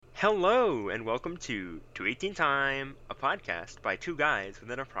Hello, and welcome to 218 Time, a podcast by two guys with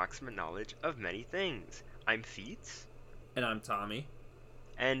an approximate knowledge of many things. I'm Feats, And I'm Tommy.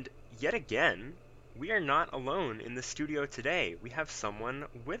 and yet again, we are not alone in the studio today. We have someone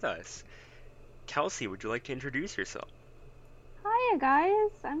with us. Kelsey, would you like to introduce yourself? Hiya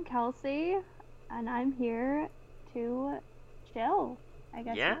guys, I'm Kelsey, and I'm here to chill, I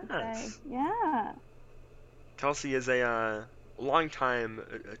guess you could say. Yes! Yeah. Kelsey is a longtime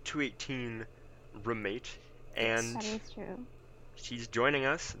 218 roommate, Yes. and That is true. she's joining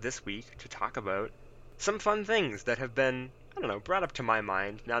us this week to talk about some fun things that have been, I don't know, brought up to my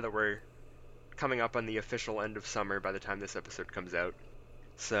mind now that we're coming up on the official end of summer by the time this episode comes out.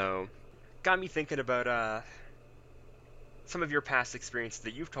 So, got me thinking about some of your past experiences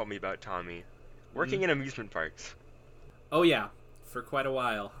that you've told me about, Tommy. Working in amusement parks. Oh yeah, for quite a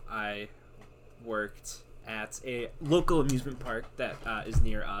while I worked at a local amusement park that is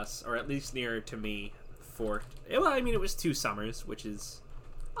near us, or at least nearer to me. It was 2 summers, which is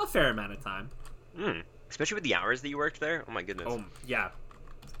a fair amount of time. Especially with the hours that you worked there. Oh my goodness. Oh yeah,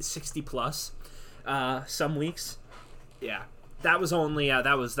 60 plus. Some weeks. Yeah, that was only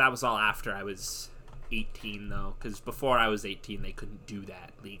that was all after I was 18 though, because before I was 18 they couldn't do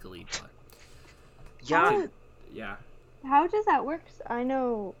that legally. But Yeah. yeah. How does that work? I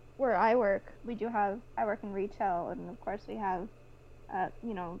know where I work, I work in retail, and of course we have,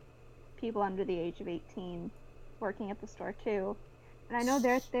 people under the age of 18 working at the store too. And I know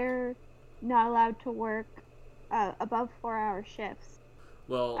they're not allowed to work above 4-hour shifts.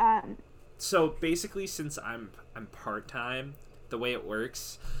 Well, Um, so basically, since I'm part time, the way it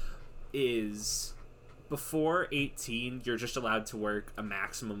works is before 18, you're just allowed to work a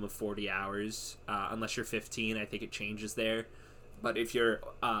maximum of 40 hours, unless you're 15. I think it changes there. But if you're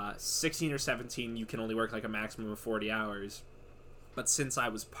 16 or 17, you can only work like a maximum of 40 hours. But since I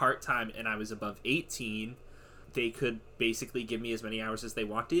was part time and I was above 18, they could basically give me as many hours as they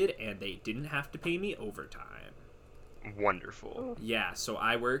wanted, and they didn't have to pay me overtime. Wonderful. Yeah, so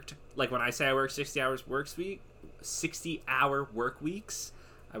I worked, like when I say I work 60 hour work weeks,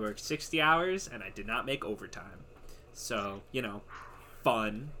 I worked 60 hours and I did not make overtime. So,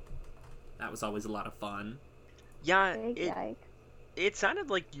 fun. That was always a lot of fun. Yeah, big yikes. it sounded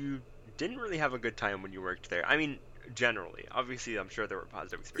like you didn't really have a good time when you worked there. I mean, generally. Obviously, I'm sure there were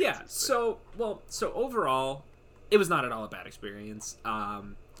positive experiences. Yeah, so overall, it was not at all a bad experience. I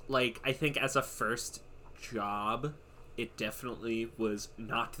think as a first job, it definitely was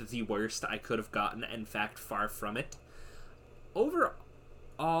not the worst I could have gotten. In fact, far from it.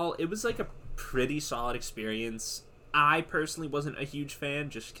 Overall, it was like a pretty solid experience. I personally wasn't a huge fan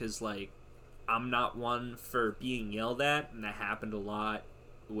just because, I'm not one for being yelled at, and that happened a lot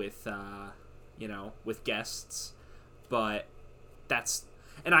with, with guests. But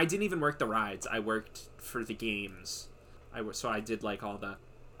and I didn't even work the rides. I worked for the games. So I did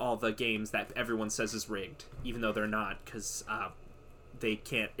all the games that everyone says is rigged, even though they're not, because they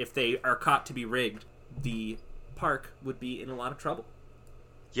can't. If they are caught to be rigged, the park would be in a lot of trouble.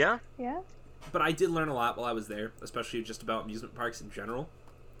 Yeah? Yeah. But I did learn a lot while I was there, especially just about amusement parks in general.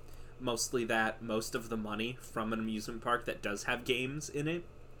 Mostly that most of the money from an amusement park that does have games in it,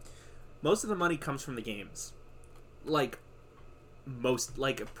 most of the money comes from the games.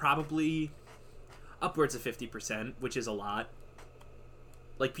 Probably upwards of 50%, which is a lot.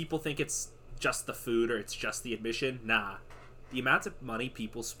 People think it's just the food or it's just the admission. Nah. The amount of money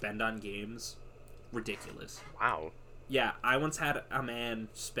people spend on games, ridiculous. Wow. Yeah, I once had a man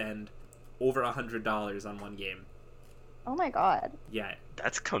spend over $100 on one game. Oh my god. Yeah.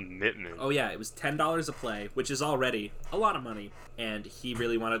 That's commitment. Oh yeah, it was $10 a play, which is already a lot of money. And he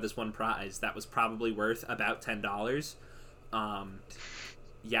really wanted this one prize that was probably worth about $10.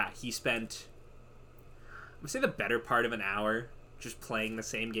 Yeah, he spent, I would say, the better part of an hour just playing the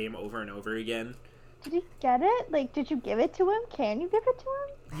same game over and over again. Did you get it? Did you give it to him? Can you give it to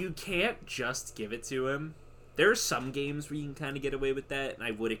him? You can't just give it to him. There are some games where you can kind of get away with that, and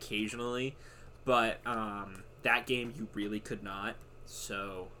I would occasionally, but that game you really could not.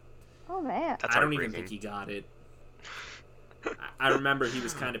 So Oh man. That's I don't even heartbreaking. think he got it. I remember he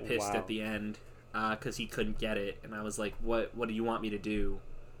was kind of pissed Wow. at the end because he couldn't get it, and I was like, "What do you want me to do?"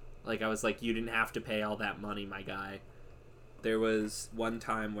 I was like, "You didn't have to pay all that money, my guy." There was one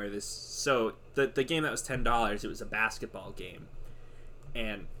time where the game that was $10, it was a basketball game,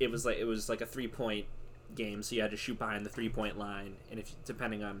 and it was like a 3-point game, so you had to shoot behind the 3-point line, and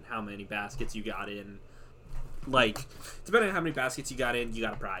depending on how many baskets you got in, you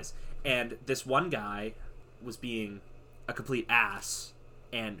got a prize. And this one guy was being a complete ass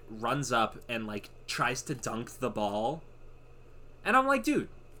and runs up and tries to dunk the ball, and I'm like, dude,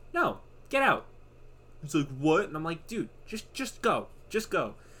 no, get out. He's like, what? And I'm like, dude, just go. Just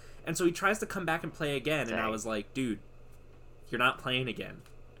go. And so he tries to come back and play again, and I was like, dude, you're not playing again.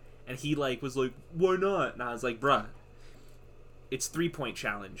 And he like was like, why not? And I was like, bruh, it's 3-point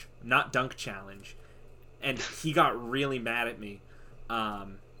challenge, not dunk challenge. And he got really mad at me.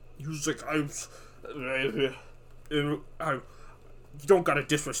 He was like, you don't gotta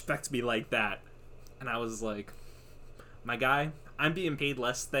disrespect me like that. And I was like, my guy, I'm being paid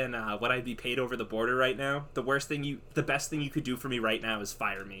less than what I'd be paid over the border right now. The best thing you could do for me right now is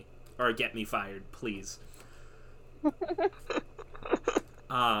fire me or get me fired, please.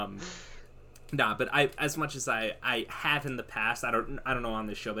 Nah, but as much as I have in the past, I don't know on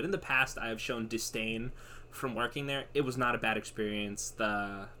this show, but in the past I have shown disdain from working there. It was not a bad experience.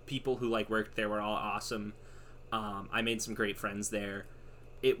 The people who like worked there were all awesome. I made some great friends there.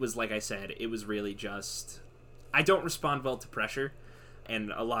 It was, like I said, it was really just, I don't respond well to pressure,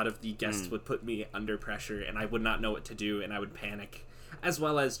 and a lot of the guests would put me under pressure, and I would not know what to do, and I would panic, as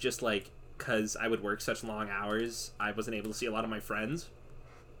well as just like, because I would work such long hours, I wasn't able to see a lot of my friends.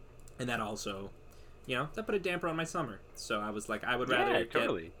 And that also, that put a damper on my summer. So I was like, I would rather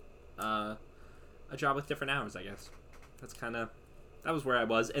get a job with different hours, I guess. That was where I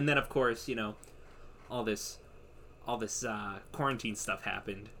was. And then, of course, all this quarantine stuff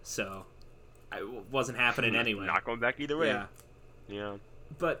happened. So it wasn't happening anyway. Not going back either way. Yeah.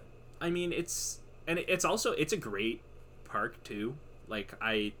 But, I mean, it's a great park, too. Like,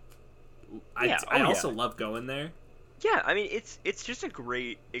 I also love going there. Yeah, I mean, it's just a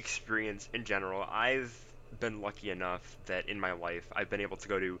great experience in general. I've been lucky enough that in my life I've been able to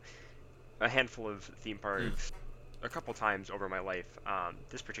go to a handful of theme parks a couple times over my life.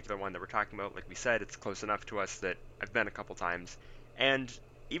 This particular one that we're talking about, like we said, it's close enough to us that I've been a couple times. And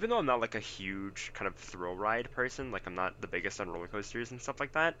even though I'm not like a huge kind of thrill ride person, like I'm not the biggest on roller coasters and stuff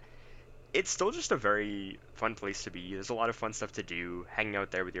like that, it's still just a very fun place to be. There's a lot of fun stuff to do. Hanging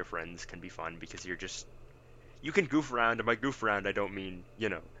out there with your friends can be fun because you can goof around, and by goof around, I don't mean,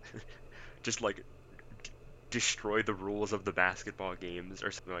 just like destroy the rules of the basketball games or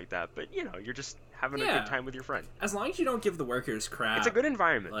something like that, but, you're just having a good time with your friend. As long as you don't give the workers crap. It's a good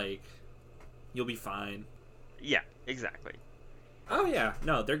environment. Like, you'll be fine. Yeah, exactly. Oh, yeah.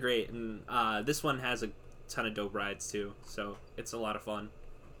 No, they're great. And this one has a ton of dope rides, too, so it's a lot of fun.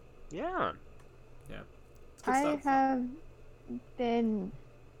 Yeah. Yeah. I have been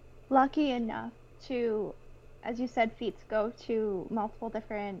lucky enough to, as you said, Feats, go to multiple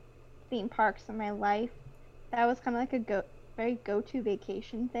different theme parks in my life. That was kind of like a very go-to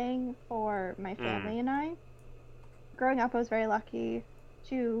vacation thing for my family and I. Growing up, I was very lucky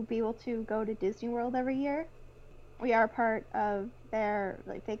to be able to go to Disney World every year. We are part of their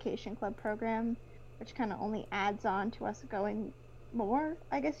vacation club program, which kind of only adds on to us going more,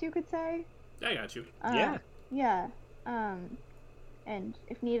 I guess you could say. I got you. Yeah. And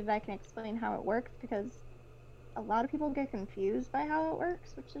if needed, I can explain how it works, because a lot of people get confused by how it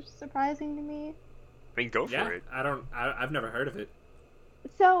works, which is surprising to me. I mean, go for it. I've never heard of it.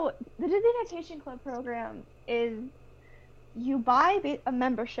 So, the Disney Vacation Club program is, you buy a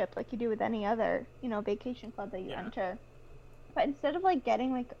membership like you do with any other, vacation club that you enter. But instead of,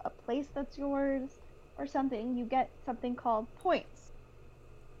 getting, a place that's yours or something, you get something called points.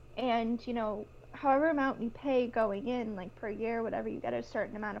 And, however amount you pay going in, per year, whatever, you get a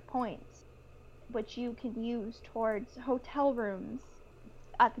certain amount of points, which you can use towards hotel rooms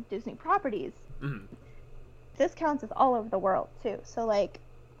at the Disney properties. Mm-hmm. This counts as all over the world, too. So, I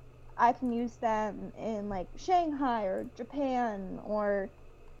can use them in, Shanghai or Japan or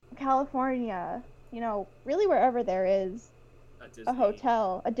California, really wherever there is a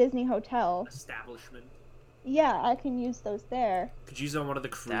Disney hotel. Establishment. Yeah, I can use those there. Could you use them on one of the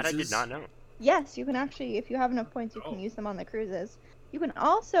cruises? That I did not know. Yes, you can actually, if you have enough points, you can use them on the cruises. You can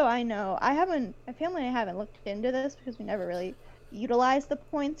also, my family and I haven't looked into this because we never really utilized the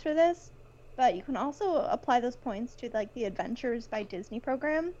points for this, but you can also apply those points to, the Adventures by Disney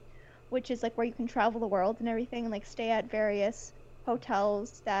program, which is, where you can travel the world and everything, and, stay at various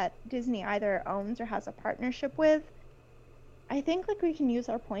hotels that Disney either owns or has a partnership with. I think, we can use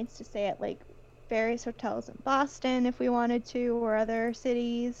our points to stay at, various hotels in Boston if we wanted to, or other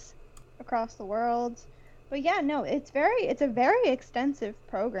cities across the world. But yeah, no, it's a very extensive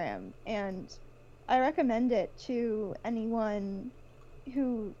program, and I recommend it to anyone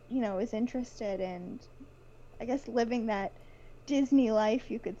who, is interested in, I guess, living that Disney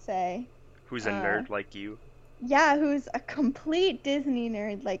life, you could say. Who's a nerd like you. Yeah, who's a complete Disney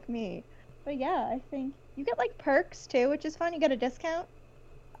nerd like me. But yeah, I think you get, perks, too, which is fun. You get a discount.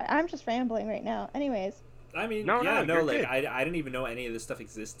 I'm just rambling right now. Anyways, I mean, No, yeah, no, you're like good. I didn't even know any of this stuff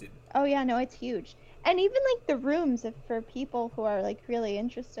existed. Oh yeah, no, it's huge. And even like the rooms, if for people who are like really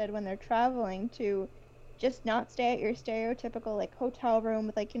interested when they're traveling to just not stay at your stereotypical like hotel room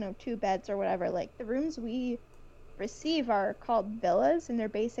with like, 2 beds or whatever. Like the rooms we receive are called villas and they're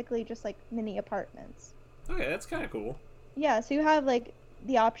basically just like mini apartments. Okay, that's kind of cool. Yeah, so you have like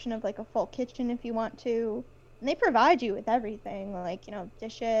the option of like a full kitchen if you want to. And they provide you with everything, like,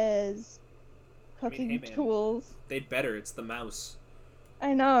 dishes, cooking hey, man. tools. They'd better. It's the mouse.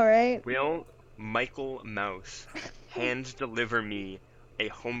 I know, right? Will Michael Mouse hand deliver me a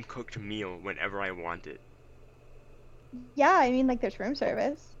home cooked meal whenever I want it? Yeah, I mean, like, there's room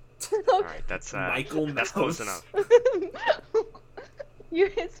service. Alright, that's Michael that's Mouse. close enough.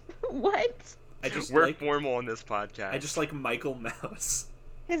 What? I just We're like formal on this podcast. I just like Michael Mouse.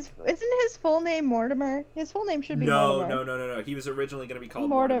 Isn't his full name Mortimer? His full name should be No, Mortimer. no. He was originally going to be called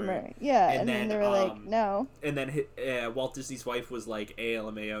Mortimer. Yeah, And and then they then, were like, no. And then Walt Disney's wife was like,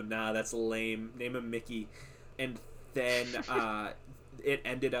 ALMAO, nah, that's lame. Name him Mickey. And then it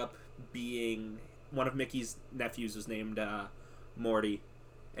ended up being one of Mickey's nephews was named Morty,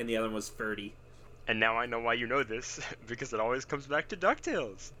 and the other one was Ferdy. And now I know why you know this, because it always comes back to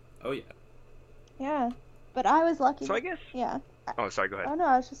DuckTales. Oh, yeah. Yeah, but I was lucky. So I guess... Yeah. Oh, sorry, go ahead. Oh no,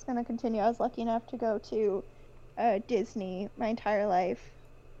 I was just gonna continue. I was lucky enough to go to Disney my entire life,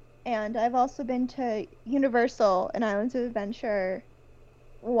 and I've also been to Universal and Islands of Adventure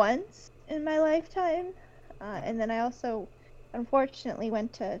once in my lifetime, and then I also, unfortunately,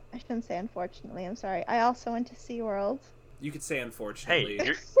 went to. I shouldn't say unfortunately. I'm sorry. I also went to SeaWorld. You could say unfortunately. Hey,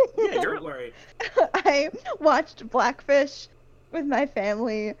 you're Don't worry. I watched Blackfish with my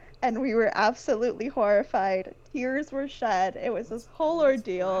family, and we were absolutely horrified. Tears were shed. It was this whole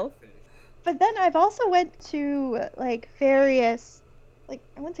ordeal. But then I've also went to like various, like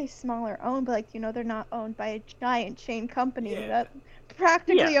I wouldn't say smaller owned, but like they're not owned by a giant chain company that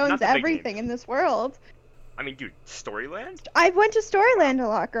practically not owns the big everything names. in this world. I mean, dude, Storyland? I went to Storyland a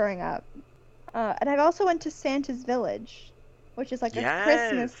lot growing up, and I've also went to Santa's Village, which is like a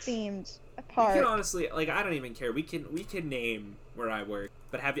Christmas themed We park. can honestly, like, I don't even care. We can name where I work.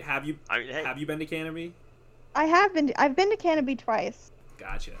 But have you I mean, hey, have you been to Canopy? I've been to Canopy twice.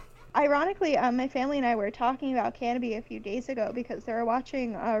 Gotcha. Ironically, my family and I were talking about Canopy a few days ago because they were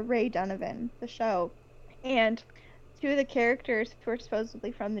watching Ray Donovan, the show, and two of the characters who are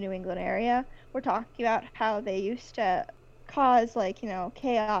supposedly from the New England area were talking about how they used to cause like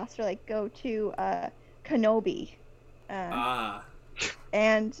chaos or like go to Kenobi,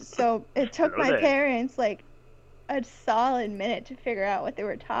 and so it took Hello my there. parents like a solid minute to figure out what they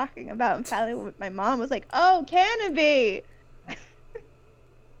were talking about, and finally my mom was like, "Oh, Canopy."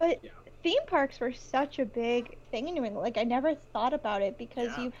 But Yeah. theme parks were such a big thing in New England. Like I never thought about it because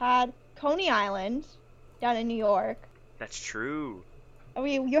Yeah. you've had Coney Island down in New York. that's true. I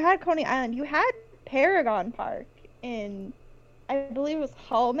mean, you had Coney Island. You had Paragon Park in, I believe it was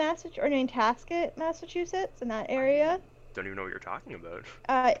Hull, Massachusetts, or Nantasket, Massachusetts, in that area. Don't even know what you're talking about.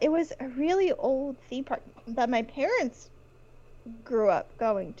 It was a really old theme park that my parents grew up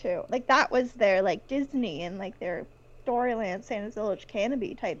going to. Like that was their like Disney and like their Storyland, Santa's Village,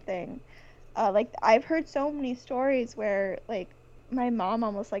 Canopy type thing. Like I've heard so many stories where like my mom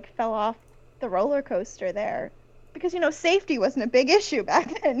almost like fell off the roller coaster there because safety wasn't a big issue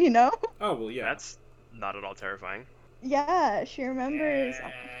back then. Oh well, yeah. That's not at all terrifying. Yeah, she remembers.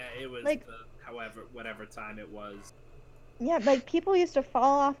 It was like- whatever time it was. Yeah, like people used to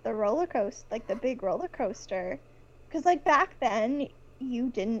fall off the roller coaster, like the big roller coaster, because like back then you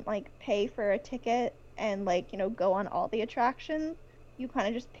didn't like pay for a ticket and like go on all the attractions. You kind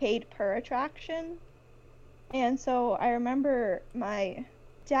of just paid per attraction. And so I remember my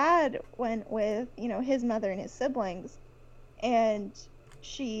dad went with his mother and his siblings, and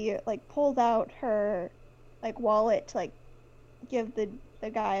she like pulled out her like wallet to like give the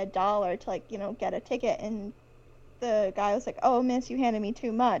guy $1 to like get a ticket, and the guy was like, "Oh, miss, you handed me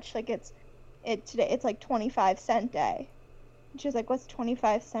too much. Like today it's like 25-cent day." And she was like, "What's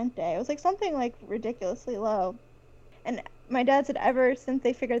 25-cent day?" It was like something like ridiculously low. And my dad said ever since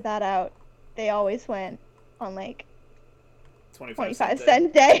they figured that out, they always went on like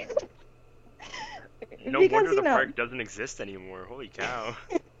 25-cent day. No Because, wonder the park doesn't exist anymore. Holy cow.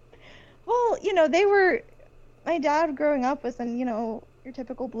 Well, my dad growing up was in, your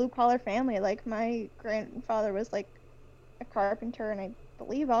typical blue collar family. Like my grandfather was like a carpenter and I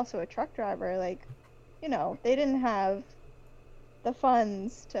believe also a truck driver. Like, they didn't have the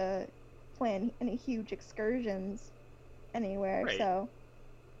funds to plan any huge excursions anywhere. Right. So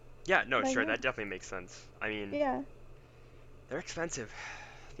Yeah, no, But sure, yeah. that definitely makes sense. I mean, yeah, they're expensive.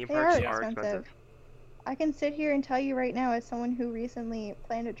 Theme they parks are are expensive. I can sit here and tell you right now, as someone who recently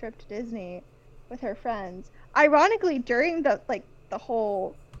planned a trip to Disney with her friends, ironically during the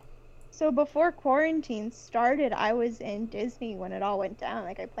whole, so before quarantine started, I was in Disney when it all went down.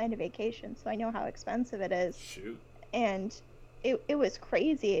 Like, I planned a vacation, so I know how expensive it is. Shoot. And it was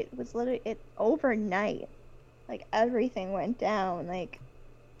crazy. It was literally overnight. Like, everything went down. Like,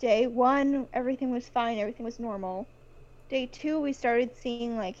 day one, everything was fine, everything was normal. Day two, we started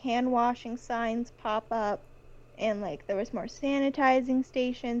seeing like hand washing signs pop up, and like there was more sanitizing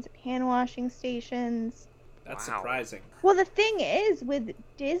stations, hand washing stations. That's Wow. surprising. Well, the thing is with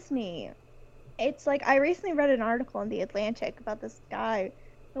Disney, it's like I recently read an article in The Atlantic about this guy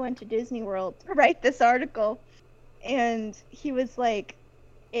who went to Disney World to write this article, and he was like,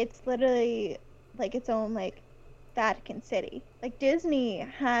 it's literally like its own like Vatican City. Like, Disney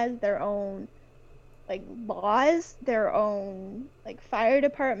has their own like laws, their own like fire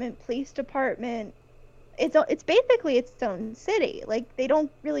department, police department. It's basically its own city. Like, they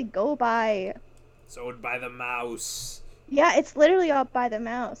don't really go by. It's owned by the mouse. Yeah, it's literally up by the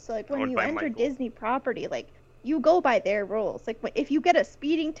mouse. So like when Owned you by enter Michael. Disney property, like you go by their rules. Like if you get a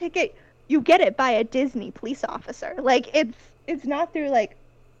speeding ticket, you get it by a Disney police officer. Like it's not through like,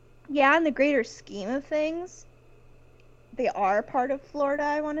 yeah, in the greater scheme of things, they are part of Florida,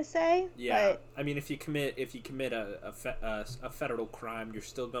 I want to say. Yeah, I mean, if you commit a federal crime, you're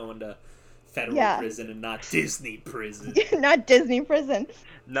still going to federal Yeah. prison and not Disney prison. But not Disney prison.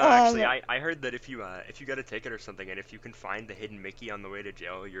 No, actually, I heard that if you get a ticket or something, and if you can find the hidden Mickey on the way to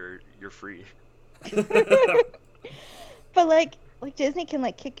jail, you're free. But like Disney can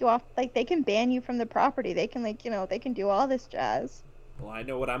like kick you off. Like, they can ban you from the property. They can like, they can do all this jazz. Well, I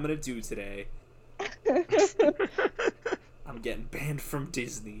know what I'm gonna do today. I'm getting banned from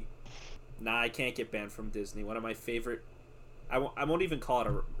Disney. Nah, I can't get banned from Disney. One of my favorite... I won't even call it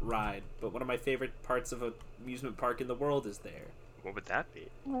a ride, but one of my favorite parts of an amusement park in the world is there. What would that be?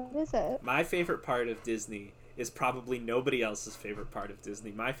 What is it? My favorite part of Disney is probably nobody else's favorite part of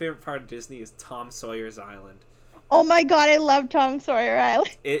Disney. My favorite part of Disney is Tom Sawyer's Island. Oh my god, I love Tom Sawyer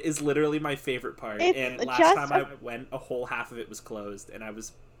Island. It is literally my favorite part. It's And last just time I went, a whole half of it was closed, and I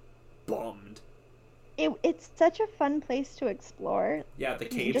was bummed. It's such a fun place to explore. Yeah, the You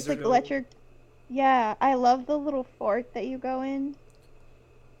caves just are like really... let your, yeah, I love the little fort that you go in,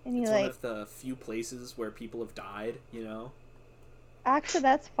 and you It's one like. of the few places where people have died, you know? Actually,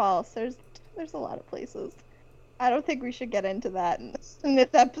 that's false. There's a lot of places. I don't think we should get into that in this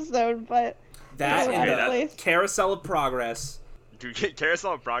episode, but That Okay, and the that- place. Carousel of Progress. Dude,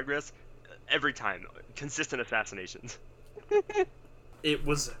 Carousel of Progress, every time, consistent assassinations. It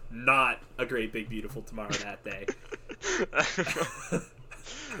was not a great big beautiful tomorrow that day.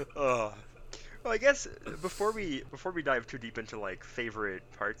 Oh. Well, I guess before we dive too deep into like favorite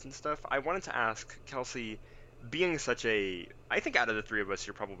parts and stuff, I wanted to ask Kelsey, being such a, I think out of the three of us,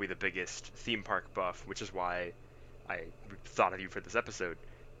 you're probably the biggest theme park buff, which is why I thought of you for this episode.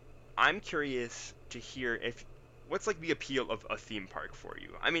 I'm curious to hear what's like the appeal of a theme park for you.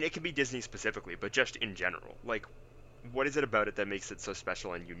 I mean, it can be Disney specifically, but just in general. Like, what is it about it that makes it so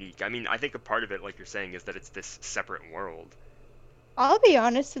special and unique? I mean, I think a part of it, like you're saying, is that it's this separate world. I'll be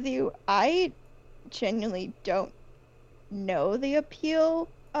honest with you, I genuinely don't know the appeal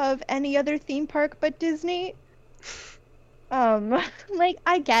of any other theme park but Disney. Like,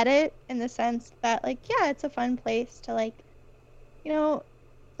 I get it in the sense that, like, yeah, it's a fun place to, like,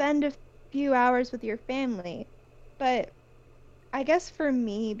 spend a few hours with your family. But I guess for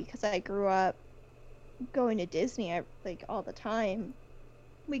me, because I grew up going to Disney like all the time,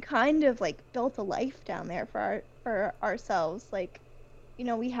 we kind of like built a life down there for ourselves. Like,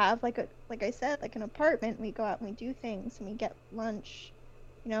 we have like I said, like an apartment. We go out and we do things and we get lunch,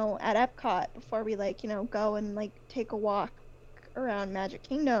 at Epcot before we like, go and like take a walk around Magic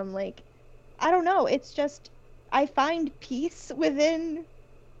Kingdom. Like, I don't know. It's just, I find peace within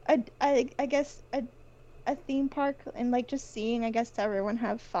I guess a theme park, and like just seeing, I guess, everyone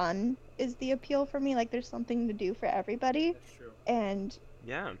have fun is the appeal for me. Like, there's something to do for everybody. That's true. And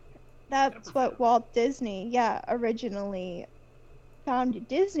Yeah. that's what Walt Disney, originally founded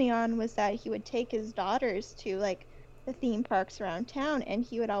Disney on, was that he would take his daughters to like the theme parks around town, and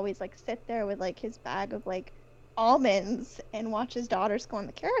he would always like sit there with like his bag of like almonds and watch his daughters go on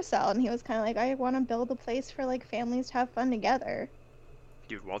the carousel. And he was kind of like, I want to build a place for like families to have fun together.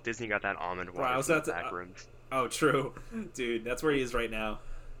 Dude, Walt Disney got that almond Bro, I water was from the about to- back rooms. Oh, true. Dude, that's where he is right now.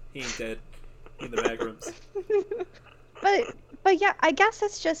 He ain't dead. In the back rooms. But yeah, I guess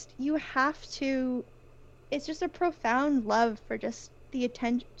it's just, you have to, it's just a profound love for just the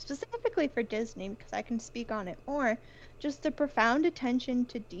attention, specifically for Disney, because I can speak on it more, just the profound attention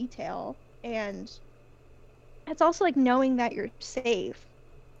to detail and it's also like knowing that you're safe,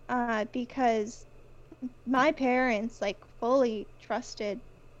 because my parents like fully trusted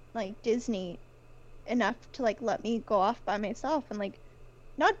like Disney enough to like let me go off by myself and like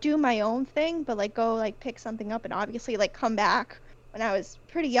not do my own thing, but like go like pick something up and obviously like come back when I was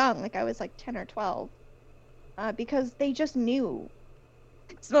pretty young, like I was like 10 or 12, because they just knew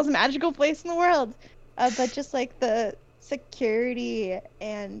it's the most magical place in the world. But just like the security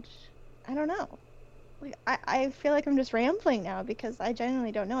and I don't know. Like I feel like I'm just rambling now because I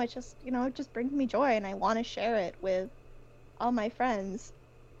genuinely don't know. It's just, it just brings me joy and I want to share it with all my friends.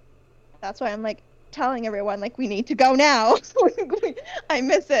 That's why I'm like telling everyone like we need to go now. I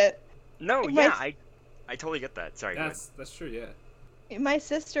miss it. No, Like, yeah, I totally get that. Sorry. go ahead. That's true. Yeah. my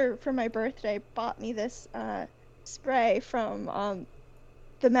sister for my birthday bought me this spray from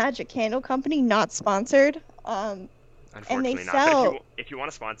the Magic Candle Company, not sponsored. Unfortunately not. sell- But if you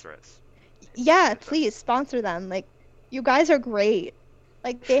want to sponsor us, Yeah, please sponsor them. Like, you guys are great.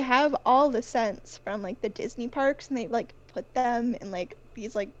 Like, they have all the scents from like the Disney parks, and they like put them in like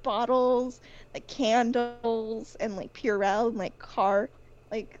these like bottles, like candles, and like Purell, and like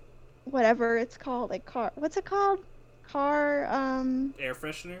like whatever it's called, like what's it called? Air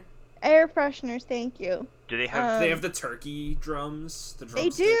freshener. Air fresheners. Thank you. do they have? They have the turkey drums. The They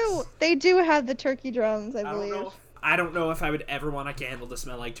drumsticks. do. They do have the turkey drums, I I don't believe. know. I don't know if I would ever want a candle to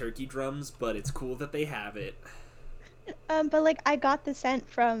smell like turkey drums, but it's cool that they have it. But like I got the scent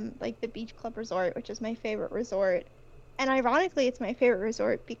from like the Beach Club Resort, which is my favorite resort. And ironically, it's my favorite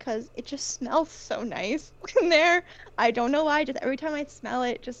resort because it just smells so nice in there. I don't know why. Just every time I smell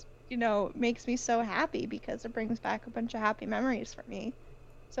it, just makes me so happy because it brings back a bunch of happy memories for me.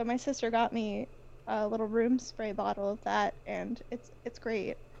 So my sister got me a little room spray bottle of that, and it's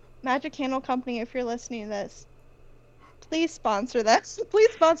great. Magic Candle Company, if you're listening to this, please sponsor this.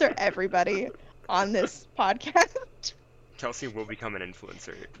 Please sponsor everybody on this podcast. Kelsey will become an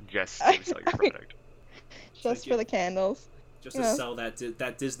influencer just to sell your product. Just for the candles. Just to sell that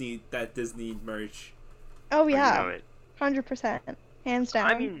Disney merch. Oh Oh, you know yeah, it. 100%, hands down.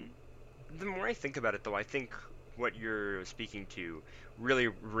 I mean, the more I think about it, though, I think what you're speaking to really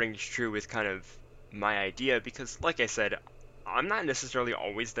rings true with kind of my idea because, like I said, I'm not necessarily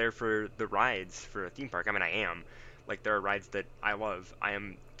always there for the rides for a theme park. I mean, I am. Like, there are rides that I love. I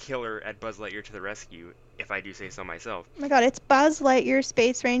am killer at Buzz Lightyear to the Rescue, if I do say so myself. Oh my god, it's Buzz Lightyear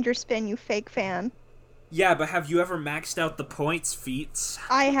Space Ranger Spin, you fake fan. Yeah, but have you ever maxed out the points feats?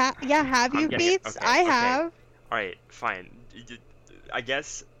 I have, yeah, have I'm you, getting it. Beats? Okay, I okay. have. Alright, fine. I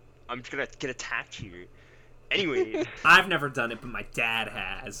guess I'm just gonna get attacked here. Anyway, I've never done it, but my dad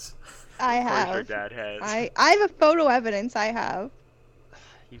has. I of course your have. dad has. I have a photo evidence, I have.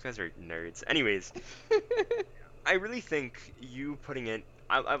 You guys are nerds. Anyways, I really think you putting it.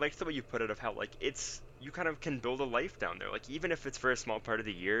 I like the way you put it of how like you kind of can build a life down there. Like even if it's for a small part of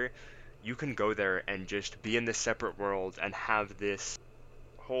the year, you can go there and just be in this separate world and have this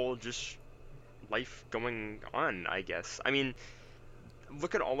whole just life going on, I guess. I mean,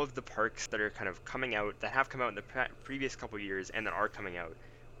 look at all of the parks that are kind of coming out, that have come out in the previous couple years and that are coming out,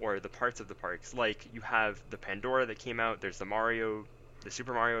 or the parts of the parks. Like you have the Pandora that came out. There's the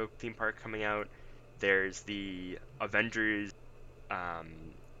Super Mario theme park coming out. There's the Avengers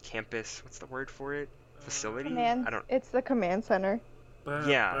campus. What's the word for it? Facility? I don't. It's the command center.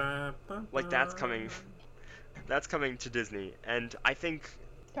 Yeah, like that's coming. That's coming to Disney, and I think.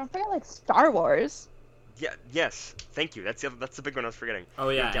 Don't forget like Star Wars. Yeah. Yes. Thank you. That's the big one I was forgetting. Oh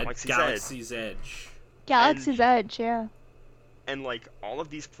yeah, at Galaxy's Edge. Galaxy's Edge. Galaxy's Edge, yeah. And like all of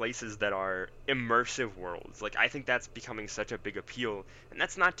these places that are immersive worlds, like I think that's becoming such a big appeal. And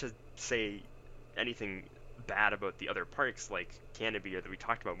that's not to say anything bad about the other parks like Canopy or that we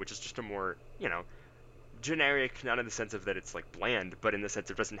talked about, which is just a more, generic, not in the sense of that it's like bland, but in the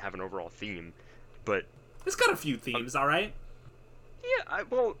sense it doesn't have an overall theme. But It's got a few themes, all right. yeah,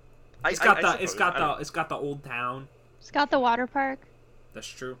 It's got the old town. It's got the water park. That's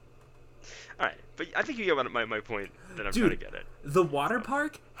true. all right, but I think you get my point that I'm Dude. trying to get at. The water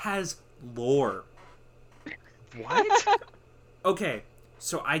park has lore. What? Okay,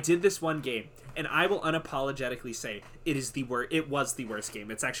 so I did this one game, and I will unapologetically say it was the worst game.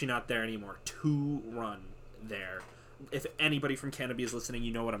 It's actually not there anymore. To run there. If anybody from Canopy is listening,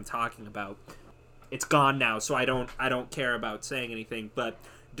 you know what I'm talking about. It's gone now, so I don't care about saying anything, but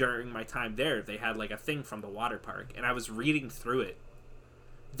during my time there, they had like a thing from the water park, and I was reading through it.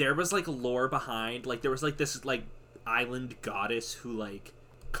 There was like lore behind, like there was like this like island goddess who like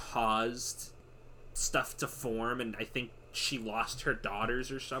caused stuff to form, and I think she lost her daughters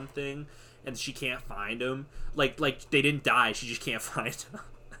or something, and she can't find them. Like they didn't die, she just can't find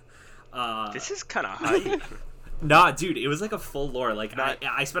them. This is kind of hype. Nah, dude, it was like a full lore. Like, Not-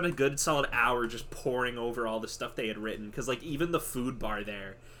 I spent a good solid hour just poring over all the stuff they had written, because like even the food bar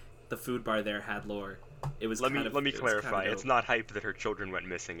there had lore. It was let kind me of, let me it was clarify. kinda It's dope. not hype that her children went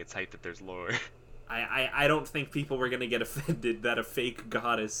missing. It's hype that there's lore. I don't think people were gonna get offended that a fake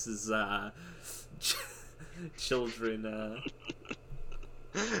goddess is children.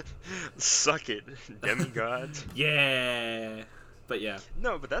 Suck it, demigods. Yeah, but yeah.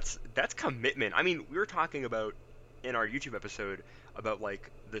 No, but that's commitment. I mean, we were talking about in our YouTube episode about like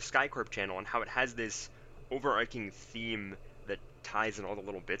the SkyCorp channel and how it has this overarching theme that ties in all the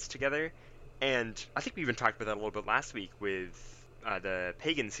little bits together. And I think we even talked about that a little bit last week with the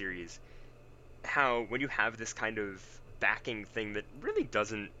Pagan series. How when you have this kind of backing thing that really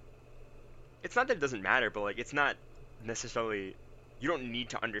doesn't, it's not that it doesn't matter, but like it's not necessarily, you don't need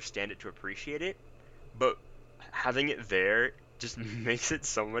to understand it to appreciate it, but having it there just makes it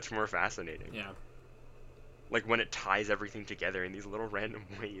so much more fascinating. Yeah. Like when it ties everything together in these little random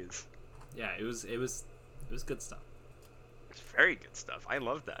ways. Yeah, it was good stuff. It's very good stuff. I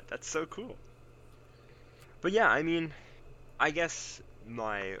love that. That's so cool. But yeah, I mean, I guess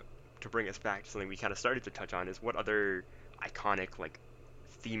to bring us back to something we kind of started to touch on is what other iconic like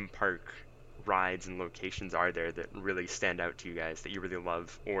theme park rides and locations are there that really stand out to you guys, that you really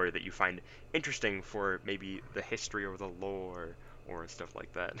love, or that you find interesting for maybe the history or the lore or stuff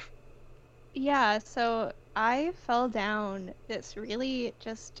like that? Yeah, so I fell down this really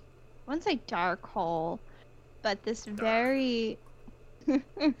just, I wouldn't say dark hole, but this very,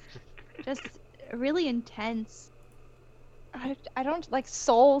 just really intense. I don't like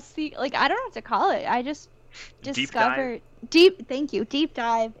soul see, like I don't know what to call it. I just discovered deep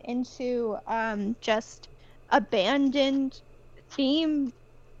dive into just abandoned theme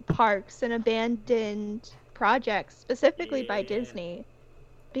parks and abandoned projects, specifically by Yeah. Disney,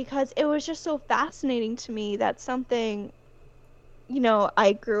 because it was just so fascinating to me that something,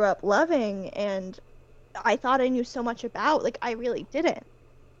 I grew up loving and I thought I knew so much about, like I really didn't.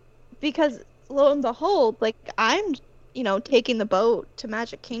 Because lo and behold, like I'm, taking the boat to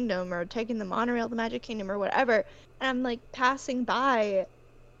Magic Kingdom or taking the monorail to Magic Kingdom or whatever, and I'm like passing by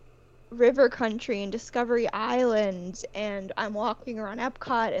River Country and Discovery Island, and I'm walking around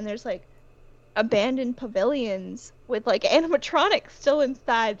Epcot, and there's like abandoned pavilions with like animatronics still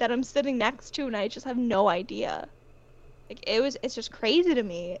inside that I'm sitting next to, and I just have no idea. Like it's just crazy to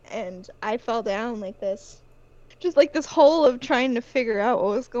me, and I fell down like this, just like this hole of trying to figure out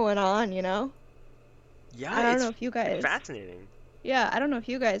what was going on, Yeah, I don't it's know if you guys, fascinating. yeah, I don't know if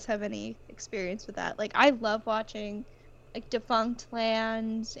you guys have any experience with that. Like I love watching like Defunct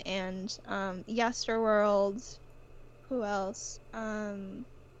Land and Yesterworld. Who else?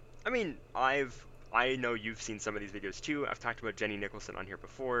 I mean, I know you've seen some of these videos too. I've talked about Jenny Nicholson on here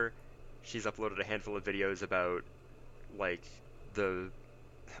before. She's uploaded a handful of videos about like the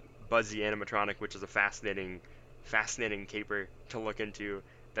Buzzy animatronic, which is a fascinating caper to look into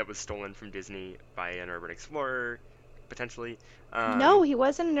that was stolen from Disney by an urban explorer, potentially. No, he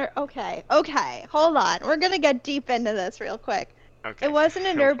wasn't okay, hold on. We're gonna get deep into this real quick. Okay. It wasn't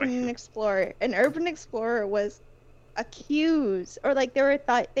an Okay. urban explorer. An urban explorer was accused, or like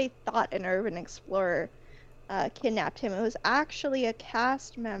they thought an urban explorer kidnapped him. It was actually a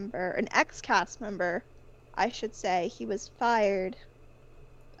cast member, an ex-cast member, I should say. He was fired.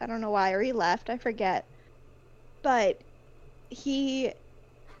 I don't know why, or he left, I forget. But he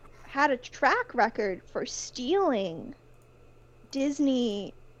had a track record for stealing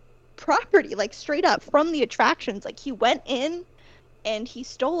Disney property, like straight up from the attractions. Like he went in and he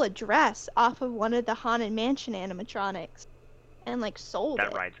stole a dress off of one of the Haunted Mansion animatronics and like sold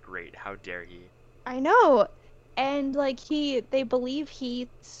That it. ride's great. How dare he? I know. And like they believe he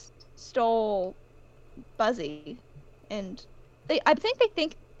stole Buzzy, and I think they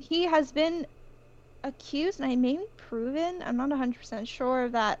think he has been accused, and I may be proven, I'm not 100% sure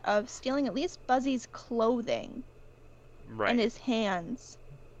of that, of stealing at least Buzzy's clothing Right. and his hands.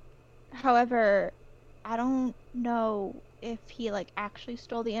 However, I don't know if he like actually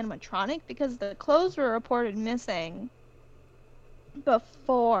stole the animatronic, because the clothes were reported missing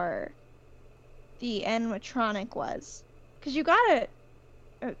before the animatronic was. Because you gotta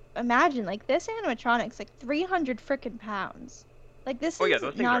imagine, like, this animatronic's like 300 frickin' pounds. Like, this Oh, yeah, is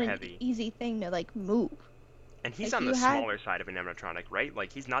those things not are an heavy. easy thing to like move. And he's Like, on you the had- smaller side of an animatronic, right?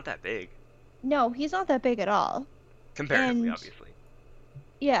 Like he's not that big No, he's not that big at all. comparatively, And- obviously.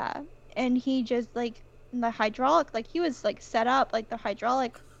 Yeah, and he just like the hydraulic, like he was like set up, like the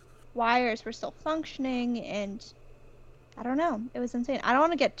hydraulic wires were still functioning, and I don't know, it was insane. I don't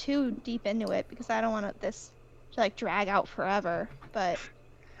want to get too deep into it because I don't want this to like drag out forever, but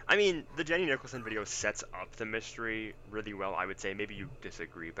I mean, the Jenny Nicholson video sets up the mystery really well, I would say. Maybe you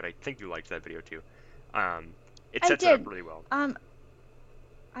disagree, but I think you liked that video too. Um, it I sets it up did. really well.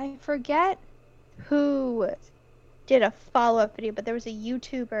 I forget who did a follow-up video, but there was a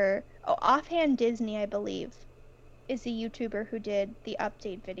YouTuber, Offhand Disney, I believe, is the YouTuber who did the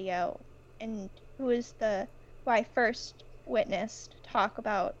update video, and who I first witnessed talk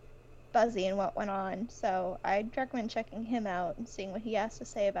about Buzzy and what went on. So I'd recommend checking him out and seeing what he has to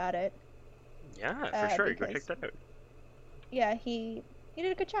say about it. Yeah, for sure. Go check because- that out. Yeah, he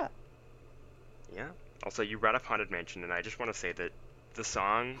did a good job. Yeah. Also, you brought up Haunted Mansion, and I just want to say that the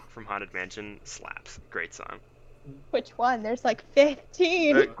song from Haunted Mansion slaps. Great song. Which one? There's like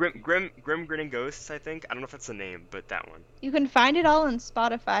 15. Grim Grinning Ghosts, I think. I don't know if that's the name, but that one. You can find it all on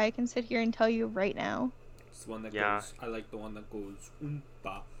Spotify. I can sit here and tell you right now. It's the one that Yeah. goes. I like the one that goes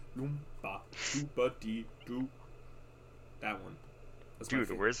oompa loompa doopa dee doo. That one. That's my Dude,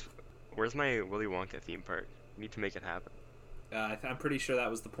 favorite. where's my Willy Wonka theme park? We need to make it happen. I'm pretty sure that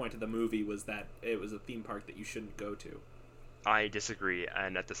was the point of the movie, was that it was a theme park that you shouldn't go to. I disagree,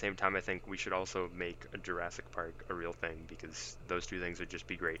 and at the same time, I think we should also make a Jurassic Park a real thing, because those two things would just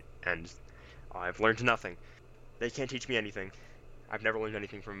be great. And I've learned nothing. They can't teach me anything. I've never learned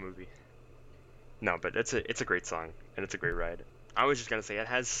anything from a movie. No, but it's a great song, and it's a great ride. I was just gonna say it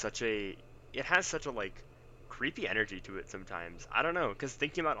has such a like creepy energy to it sometimes. I don't know, because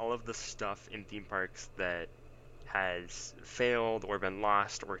thinking about all of the stuff in theme parks that has failed or been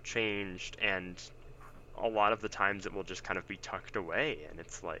lost or changed, and a lot of the times it will just kind of be tucked away, and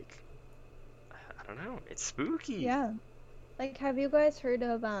it's like, I don't know, it's spooky. Yeah. Like, have you guys heard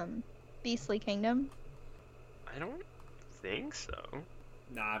of Beastly Kingdom? I don't think so.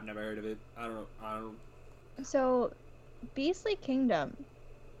 Nah, I've never heard of it. I don't. So, Beastly Kingdom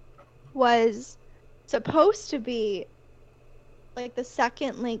was supposed to be like the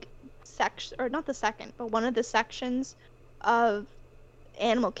second section, or not the second, but one of the sections of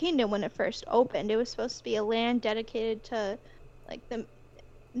Animal Kingdom when it first opened. It was supposed to be a land dedicated to like the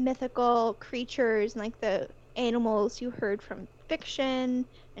mythical creatures and like the animals you heard from fiction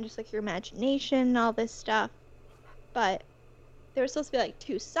and just like your imagination and all this stuff. But there was supposed to be like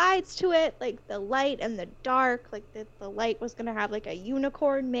two sides to it, like the light and the dark. Like the light was gonna have like a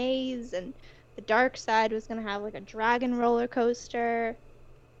unicorn maze, and the dark side was gonna have like a dragon roller coaster.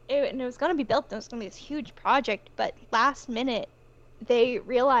 And it was gonna be built, and it was gonna be this huge project. But last minute, they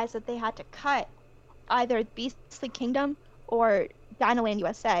realized that they had to cut either Beastly Kingdom or Dinoland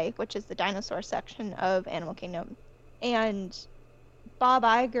USA, which is the dinosaur section of Animal Kingdom. And Bob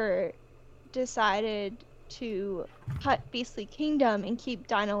Iger decided to cut Beastly Kingdom and keep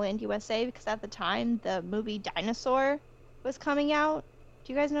Dinoland USA because at the time the movie Dinosaur was coming out.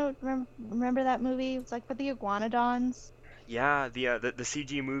 Do you guys remember that movie? It was like for the Iguanodons. Yeah, the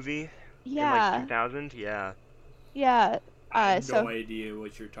CG movie in Yeah. like 2000. Yeah. Yeah. I have So no idea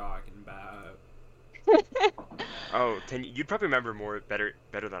what you're talking about. Oh, you'd probably remember better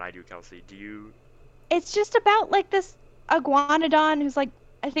than I do, Kelsey. Do you? it's just about like this iguanodon who's like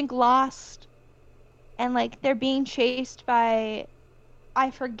I think lost, and like they're being chased by, I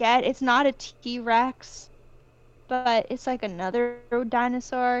forget, it's not a T-Rex, but it's like another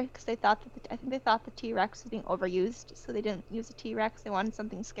dinosaur because they thought that I think they thought the T-Rex was being overused, so they didn't use a T-Rex. They wanted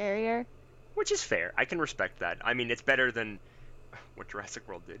something scarier. Which is fair. I can respect that. I mean, it's better than what Jurassic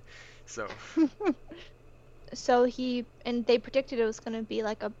World did. So. So they predicted it was going to be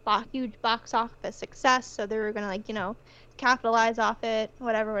like a huge box office success, so they were going to like, capitalize off it,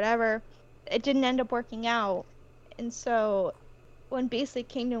 whatever. It didn't end up working out. And so when Beastly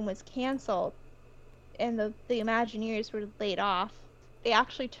Kingdom was canceled and the Imagineers were laid off, they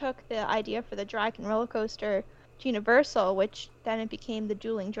actually took the idea for the Dragon roller coaster to Universal, which then it became the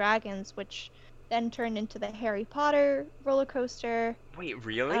Dueling Dragons, which then turned into the Harry Potter roller coaster. Wait,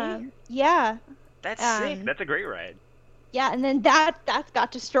 really? Yeah. That's sick. That's a great ride. Yeah, and then that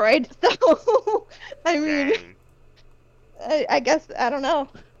got destroyed. So, I mean, Dang. I guess, I don't know.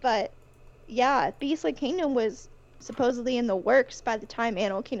 But, yeah, Beastly Kingdom was supposedly in the works by the time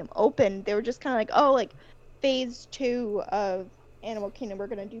Animal Kingdom opened. They were just kind of like, oh, like, phase 2 of Animal Kingdom, we're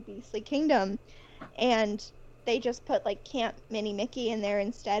going to do Beastly Kingdom. And they just put, like, Camp Mini Mickey in there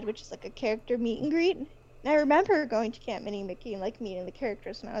instead, which is, like, a character meet and greet. And I remember going to Camp Mini Mickey and, like, meeting the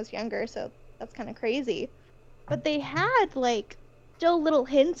characters when I was younger, so that's kind of crazy. But they had, like, still little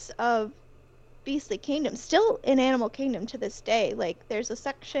hints of Beastly Kingdom, still in Animal Kingdom to this day. Like, there's a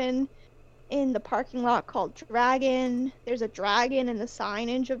section in the parking lot called Dragon. There's a dragon in the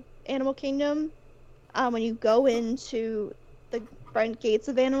signage of Animal Kingdom. When you go into the front gates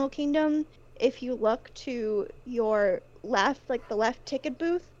of Animal Kingdom, if you look to your left, like the left ticket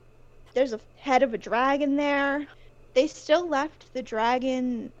booth, There's a head of a dragon there. They still left the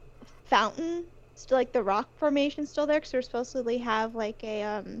dragon fountain, still like the rock formation still there, because they're supposed to have like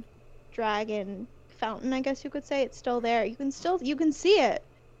a dragon fountain, I guess you could say. It's still there. You can see it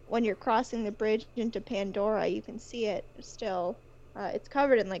when you're crossing the bridge into Pandora. You can see it still. It's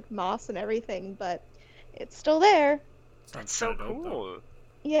covered in like moss and everything, but it's still there. That's so cool.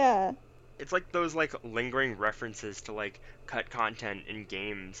 Yeah. It's like those like lingering references to like cut content in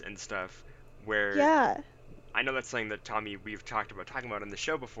games and stuff, where Yeah. I know that's something that Tommy we've talking about on the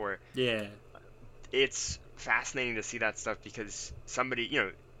show before. Yeah. It's fascinating to see that stuff because somebody,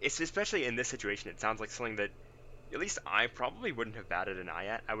 it's especially in this situation, it sounds like something that at least I probably wouldn't have batted an eye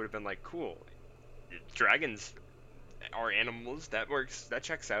at. I would have been like, cool, dragons are animals, that works, that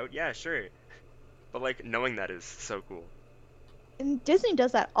checks out, yeah, sure. But like knowing that is so cool. And Disney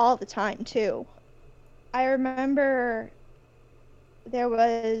does that all the time too. I remember there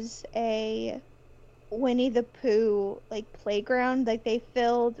was a Winnie the Pooh like playground like they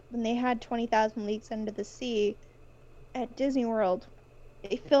filled when they had 20,000 Leagues Under the Sea at Disney World.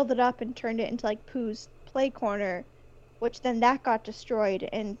 They filled it up and turned it into like Pooh's play corner, which then that got destroyed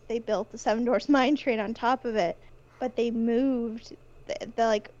and they built the Seven Dwarfs Mine Train on top of it. But they moved the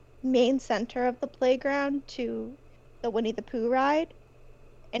like main center of the playground to the Winnie the Pooh ride.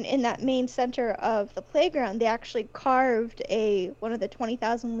 And in that main center of the playground, they actually carved one of the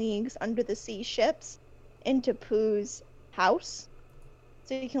 20,000 Leagues Under the Sea ships into Pooh's house.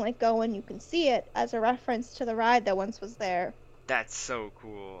 So you can like go and you can see it as a reference to the ride that once was there. That's so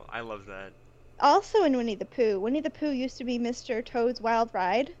cool. I love that. Also in Winnie the Pooh used to be Mr. Toad's Wild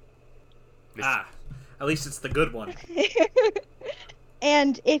Ride. At least it's the good one.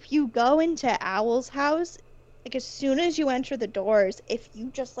 And if you go into Owl's house, like as soon as you enter the doors, if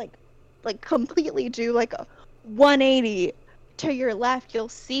you just like completely do like a 180 to your left, you'll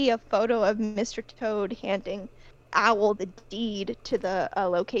see a photo of Mr. Toad handing Owl the deed to the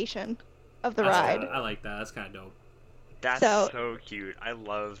location of the ride. I like that. That's kind of dope. That's so cute. I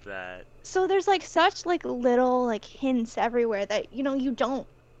love that. So there's like such like little like hints everywhere that you don't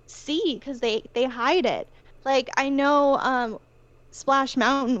see because they hide it. Like I know Splash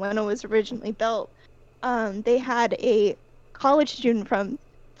Mountain, when it was originally built, they had a college student from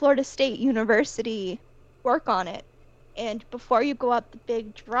Florida State University work on it. And before you go up the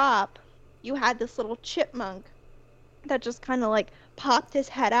big drop, you had this little chipmunk that just kind of like popped his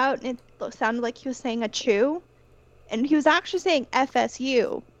head out, and it sounded like he was saying a chew. And he was actually saying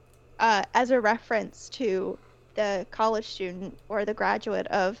FSU as a reference to the college student or the graduate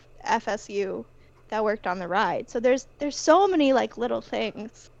of FSU that worked on the ride. So there's so many like little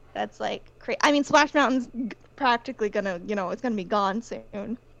things that's like crazy. I mean, Splash Mountain's practically gonna, it's gonna be gone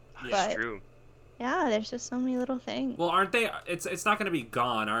soon. That's true. Yeah, there's just so many little things. Well, aren't they? It's not gonna be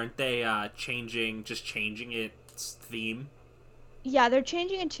gone, aren't they? Changing its theme. Yeah, they're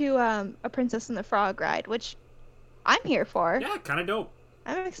changing it to a Princess and the Frog ride, which I'm here for. Yeah, kind of dope.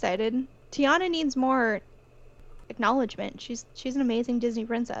 I'm excited. Tiana needs more acknowledgement. She's an amazing Disney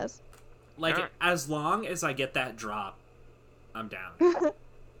princess. Like, as long as I get that drop, I'm down.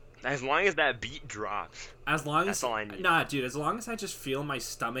 As long as that beat drops. That's all I need. Nah, dude, as long as I just feel my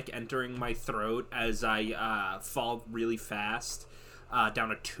stomach entering my throat as I fall really fast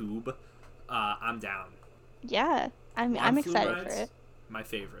down a tube, I'm down. Yeah, I'm excited for it. My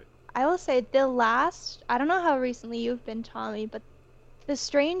favorite. I will say I don't know how recently you've been, Tommy, but the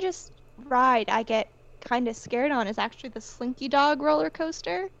strangest ride I get kind of scared on is actually the Slinky Dog roller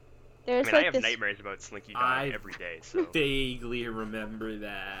coaster. I have nightmares about Slinky Dog every day, so. Vaguely remember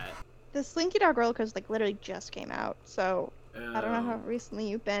that. The Slinky Dog roller coaster like literally just came out, so I don't know how recently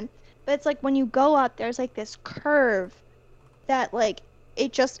you've been. But it's like when you go up, there's like this curve that like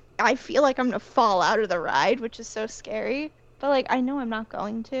I feel like I'm gonna fall out of the ride, which is so scary. But like I know I'm not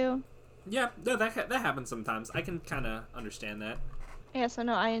going to. Yeah, no, that happens sometimes. I can kind of understand that. Yeah, so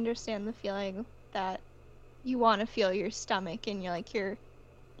no, I understand the feeling that you want to feel your stomach and your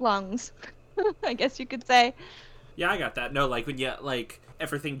lungs, I guess you could say. Yeah, I got that. No, like when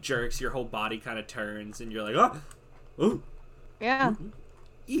everything jerks, your whole body kind of turns, and you're like, oh. Yeah.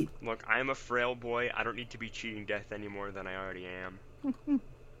 Ooh. Look, I'm a frail boy. I don't need to be cheating death any more than I already am.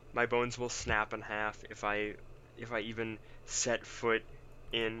 My bones will snap in half if I even set foot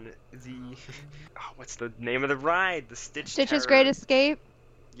in the what's the name of the ride? The Stitch's Great Escape.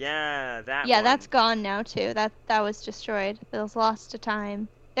 Yeah, that. Yeah, one. That's gone now too. That was destroyed. It was lost to time.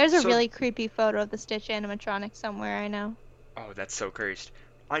 There's a really creepy photo of the Stitch animatronic somewhere, I know. Oh, that's so cursed.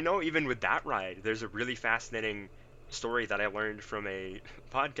 I know even with that ride, there's a really fascinating story that I learned from a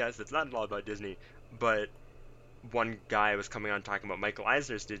podcast that's not all about Disney, but one guy was coming on talking about Michael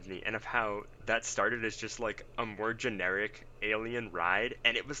Eisner's Disney and of how that started as just like a more generic alien ride,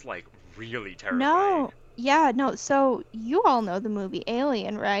 and it was like really terrifying. No. Yeah, no. So you all know the movie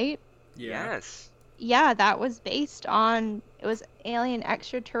Alien, right? Yeah. Yes. Yeah, that was based on, it was alien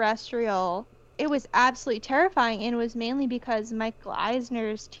extraterrestrial. It was absolutely terrifying, and it was mainly because Michael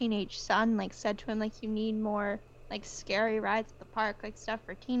Eisner's teenage son like said to him like, you need more like scary rides at the park, like stuff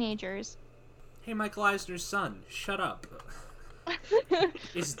for teenagers. Hey, Michael Eisner's son, shut up.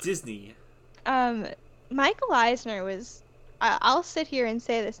 It's Disney. Michael Eisner was, I'll sit here and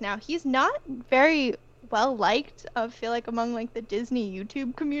say this now, he's not very well liked, I feel like, among like the Disney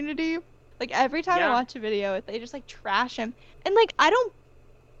YouTube community. Like every time I Yeah. watch a video, they just like trash him. And like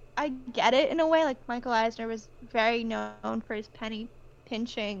I get it in a way. Like Michael Eisner was very known for his penny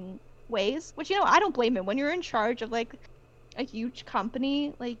pinching ways, which, you know, I don't blame him. When you're in charge of like a huge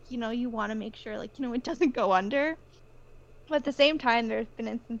company, like, you know, you want to make sure like, you know, it doesn't go under. But at the same time, there's been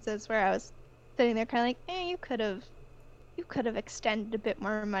instances where I was sitting there kind of like, you could have extended a bit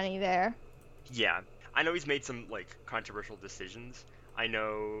more money there. Yeah. I know he's made some like controversial decisions. I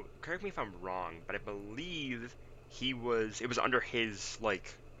know, correct me if I'm wrong, but I believe it was under his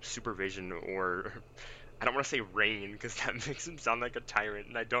like supervision, or I don't want to say reign because that makes him sound like a tyrant,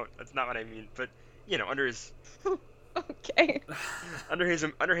 and that's not what I mean, but you know, under his Okay. under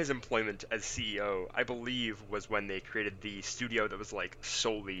his employment as CEO, I believe was when they created the studio that was like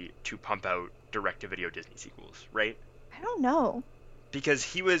solely to pump out direct-to-video Disney sequels, right? I don't know. Because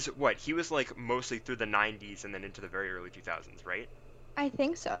he was like mostly through the 90s and then into the very early 2000s, right? I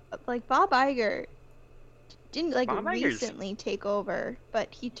think so. Like Bob Iger didn't like Bob Iger's- recently take over, but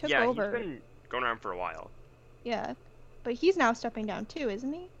he took Yeah, over. he's been going around for a while. Yeah. But he's now stepping down too,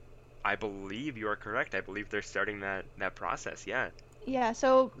 isn't he? I believe you are correct. I believe they're starting that process. Yeah. Yeah,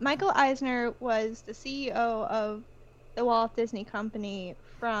 so Michael Eisner was the CEO of the Walt Disney Company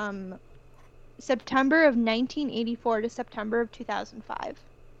from September of 1984 to September of 2005.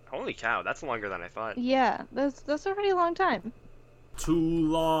 Holy cow, that's longer than I thought. Yeah, that's a pretty long time. Too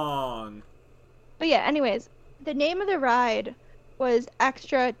long. But yeah, anyways, the name of the ride was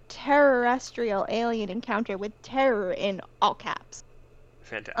Extraterrestrial Alien Encounter with terror in all caps.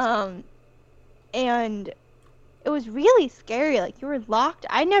 Fantastic. And it was really scary. Like, you were locked.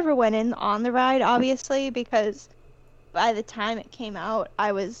 I never went in on the ride, obviously, because by the time it came out,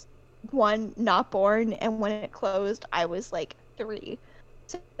 I was, one, not born, and when it closed, I was like 3.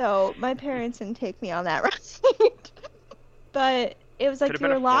 So my parents didn't take me on that ride. But it was like Could have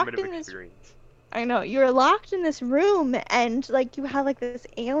you been were a locked formative in this. experience. I know, you were locked in this room, and like you had like this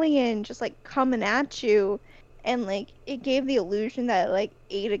alien just like coming at you, and like it gave the illusion that it, like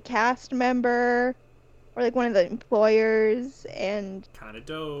ate a cast member or like one of the employers, and Kind of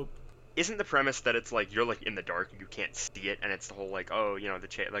dope. Isn't the premise that it's like you're like in the dark, you can't see it, and it's the whole like, oh, you know,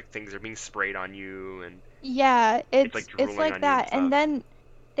 like things are being sprayed on you, and yeah, it's like, drooling on like you that. and And stuff. then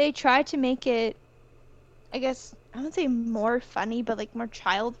they tried to make it, I guess I wouldn't say more funny, but like more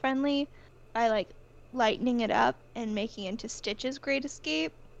child friendly by like lightening it up and making it into Stitch's Great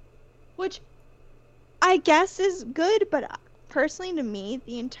Escape, which I guess is good, but personally to me,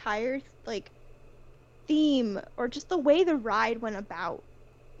 the entire like theme or just the way the ride went about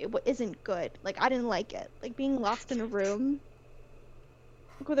isn't good. Like, I didn't like it. Like being locked in a room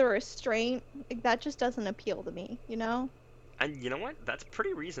with a restraint, like that just doesn't appeal to me, you know? And you know what? That's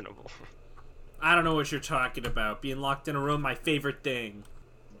pretty reasonable. I don't know what you're talking about. Being locked in a room, my favorite thing.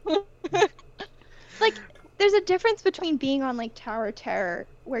 Like, there's a difference between being on like Tower of Terror,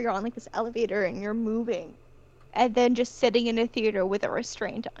 where you're on like this elevator and you're moving, and then just sitting in a theater with a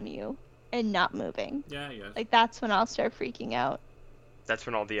restraint on you and not moving. Yeah, I guess. Like, that's when I'll start freaking out. That's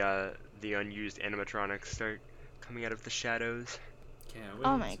when all the unused animatronics start coming out of the shadows. Can't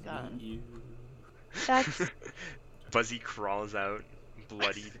Oh wait my to God. meet you. That's Buzzy crawls out,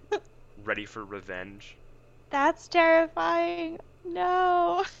 bloodied, ready for revenge. that's terrifying.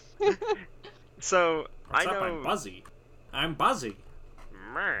 No. So What's I up? know. I'm Buzzy. I'm Buzzy.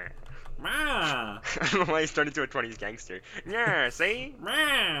 Meh. Mah. I don't know why he's turned into a 20s gangster. Yeah, see?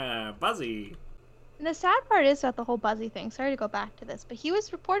 Mah. Buzzy. And the sad part is about the whole Buzzy thing. Sorry to go back to this, but he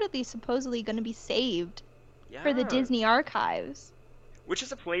was reportedly supposedly going to be saved Yeah. for the Disney archives. Which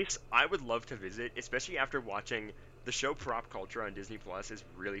is a place I would love to visit, especially after watching the show Prop Culture on Disney Plus is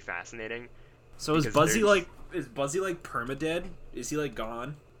really fascinating. So is Because Buzzy there's- like permadead? Is he like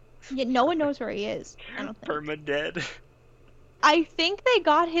gone? Yet no one knows where he is. I don't think. Permadead. I think they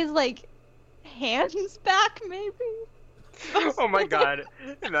got his like hands back, maybe. Oh my god.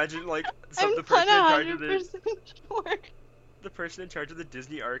 Imagine like I'm the person not in charge of 100% the sure. the person in charge of the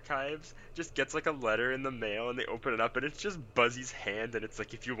Disney archives just gets like a letter in the mail and they open it up and it's just Buzzy's hand and it's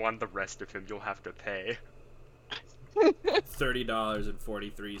like, if you want the rest of him, you'll have to pay.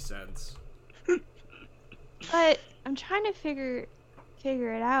 $30.43. But I'm trying to figure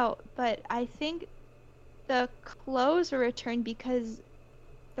it out. But I think the clothes were returned because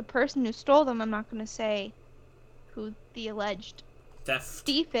the person who stole them, I'm not going to say who the alleged Theft.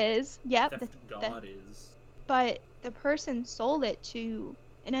 thief is. Yep. Theft god is. But the person sold it to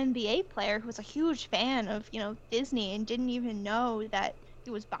an NBA player who was a huge fan of, Disney and didn't even know that he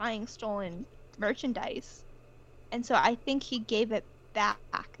was buying stolen merchandise. And so I think he gave it back.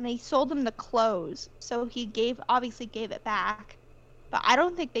 And they sold him the clothes. So he obviously gave it back. But I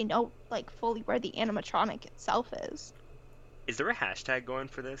don't think they know, fully where the animatronic itself is. Is there a hashtag going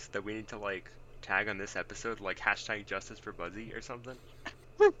for this that we need to, tag on this episode? Hashtag justice for Buzzy or something?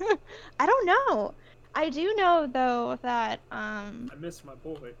 I don't know. I do know, though, that, I miss my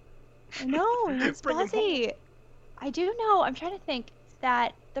boy. I know, it's Bring him Buzzy. I do know, I'm trying to think,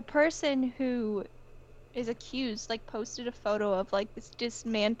 that the person who is accused, posted a photo of, this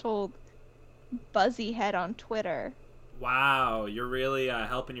dismantled Buzzy head on Twitter. Wow, you're really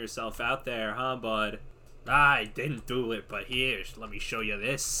helping yourself out there, huh, bud? I didn't do it, but here, let me show you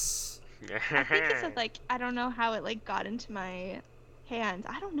this. I think it's I don't know how it, got into my hands.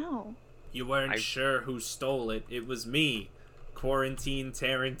 I don't know. You weren't sure who stole it. It was me, Quarantine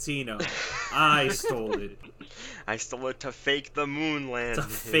Tarantino. I stole it. I stole it to fake the moon landing. To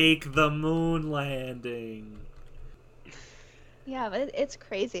fake the moon landing. Yeah, but it's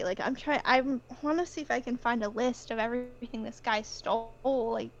crazy. I want to see if I can find a list of everything this guy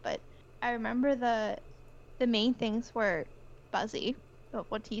stole. But I remember the main things were Buzzy,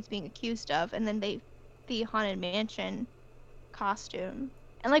 what he's being accused of, and then the Haunted Mansion costume.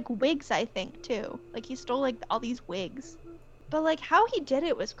 And, wigs, I think, too. He stole, all these wigs. But, how he did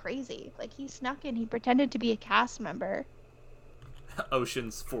it was crazy. He snuck in. He pretended to be a cast member.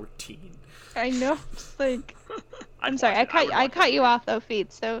 Ocean's 14. I know. I'm sorry. I cut you off, though,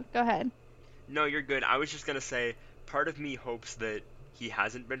 Feet, so go ahead. No, you're good. I was just going to say, part of me hopes that he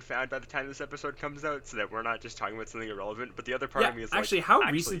hasn't been found by the time this episode comes out, so that we're not just talking about something irrelevant. But the other part of me is actually, how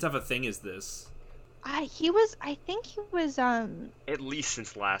recent of a thing is this? I think he was, at least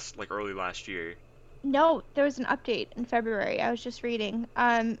since early last year. No, there was an update in February. I was just reading.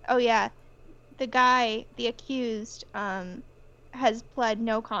 Oh yeah. The guy, the accused, has pled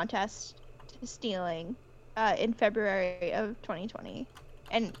no contest to stealing, in February of 2020.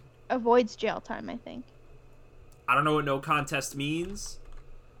 And avoids jail time, I think. I don't know what no contest means.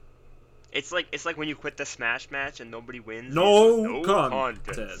 It's like when you quit the Smash match and nobody wins. No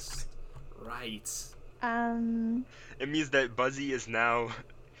contest. Right. It means that Buzzy is now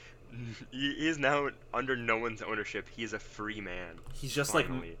he is now under no one's ownership. He is a free man. He's just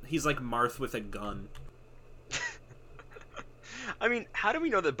finally. He's like Marth with a gun. I mean, how do we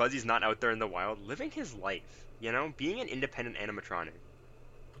know that Buzzy's not out there in the wild living his life, being an independent animatronic?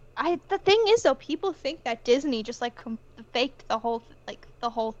 The thing is, though, people think that Disney just faked the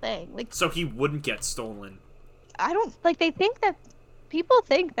whole thing. So he wouldn't get stolen. I don't they think that people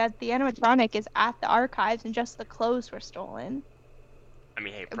think that the animatronic is at the archives and just the clothes were stolen. I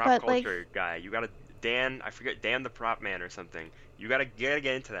mean, hey, prop culture guy, you gotta Dan the prop man or something. You gotta get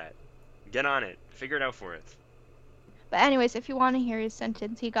into that. Get on it. Figure it out for us. But anyways, if you want to hear his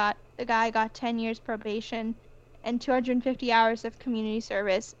sentence, the guy got 10 years probation and 250 hours of community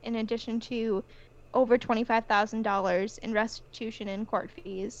service, in addition to over $25,000 in restitution and court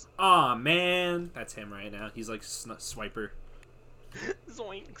fees. Aw, man. That's him right now. He's like Swiper.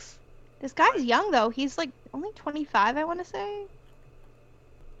 Zoinks. This guy's young, though. He's only 25, I want to say.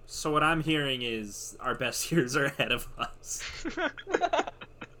 So what I'm hearing is our best years are ahead of us.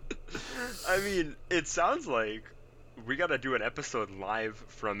 I mean, it sounds like we gotta do an episode live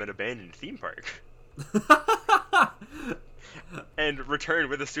from an abandoned theme park. And return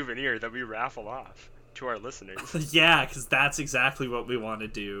with a souvenir that we raffle off to our listeners. Yeah, because that's exactly what we want to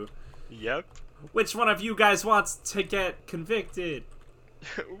do. Yep. Which one of you guys wants to get convicted?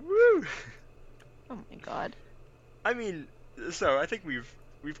 Woo! Oh my god. I mean, so I think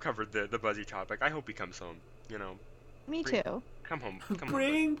we've covered the Buzzy topic. I hope he comes home, Me too. Come home.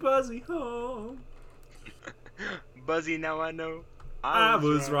 Bring Buzzy home. Buzzy, now I know I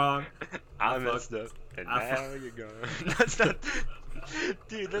was wrong. I messed up. And now you're gone. That's not...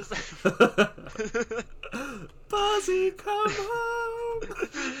 Dude, that's Buzzy, come home!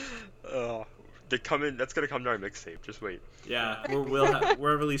 Oh, they come in. That's gonna come to our mixtape. Just wait. Yeah,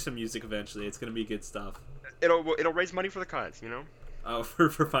 we'll release some music eventually. It's gonna be good stuff. It'll raise money for the cause, Oh, for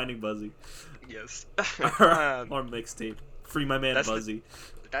finding Buzzy. Yes. Or mixtape. Free my man That's Buzzy.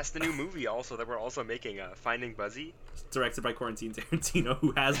 That's the new movie also that we're also making, Finding Buzzy. Directed by Quentin Tarantino,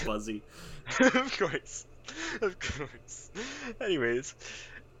 who has Buzzy. Of course. Of course. Anyways,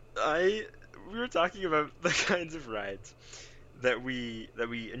 we were talking about the kinds of rides that we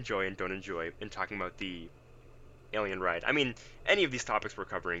enjoy and don't enjoy in talking about the Alien ride. I mean, any of these topics we're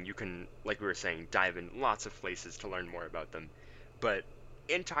covering, you can, like we were saying, dive in lots of places to learn more about them. But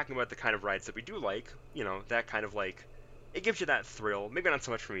in talking about the kind of rides that we do like, you know, that kind of like, it gives you that thrill, maybe not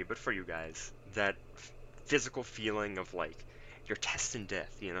so much for me, but for you guys, that physical feeling of like, you're testing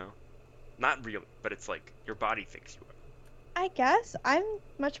death, you know? Not really, but it's like, your body thinks you are. I guess I'm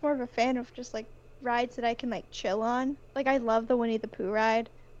much more of a fan of just like rides that I can like chill on. Like I love the Winnie the Pooh ride,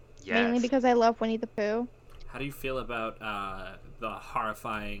 mainly Yes. because I love Winnie the Pooh. How do you feel about the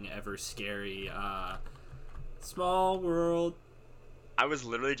horrifying, ever scary Small World? I was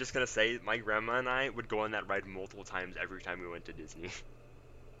literally just gonna say, my grandma and I would go on that ride multiple times every time we went to Disney. It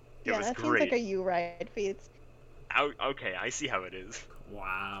Yeah, was that great. seems like a you ride, Feats. Okay, I see how it is.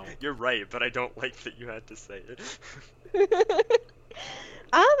 Wow. You're right, but I don't like that you had to say it.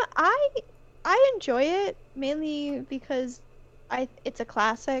 I enjoy it mainly because it's a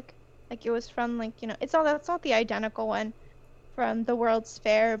classic. Like it was from like, you know, that's not the identical one from the World's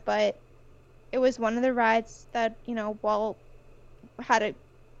Fair, but it was one of the rides that, you know, Walt had a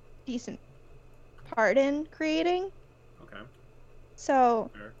decent part in creating. Okay. So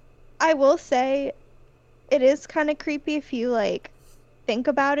Fair. I will say it is kind of creepy if you like think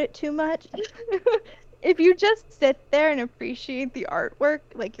about it too much. If you just sit there and appreciate the artwork,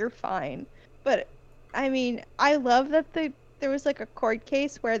 like you're fine. But I mean, I love that there was like a court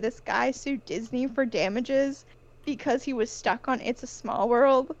case where this guy sued Disney for damages because he was stuck on It's a Small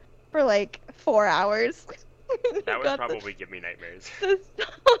World for like 4 hours. That would Got probably give me nightmares. the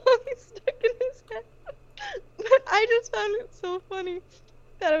song stuck in his head. But I just found it so funny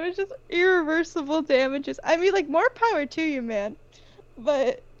that it was just irreversible damages. I mean, like, more power to you, man.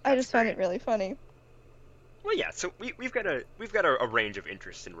 But I That's just found great. it really funny. Well, yeah. So we've got a range of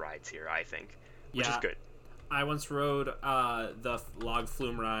interests in rides here, I think, which is good. I once rode the log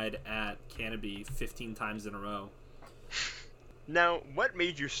flume ride at Canopy 15 times in a row. Now, what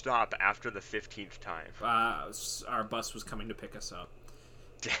made you stop after the 15th time? Our bus was coming to pick us up.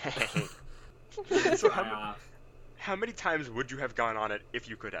 Dang. So Uh, how many times would you have gone on it if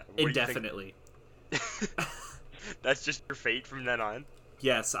you could have? What do you think- indefinitely. That's just your fate from then on?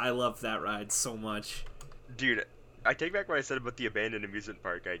 Yes, I love that ride so much. Dude, I take back what I said about the abandoned amusement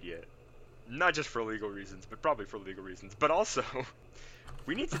park idea. Not just for legal reasons, but probably for legal reasons. But also,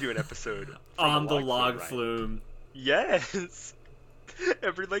 we need to do an episode from On the log ride. flume. Yes!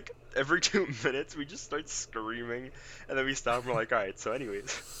 Every 2 minutes, we just start screaming, and then we stop, and we're like, alright, so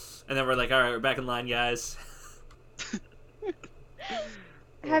anyways. And then we're like, alright, we're back in line, guys.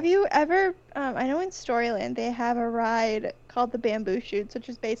 Have you ever, I know in Storyland they have a ride called the Bamboo Shoots, which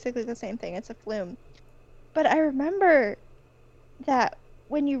is basically the same thing. It's a flume. But I remember that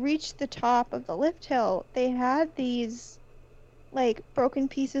when you reached the top of the lift hill, they had these, like, broken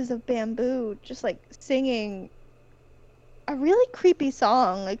pieces of bamboo just, like, singing a really creepy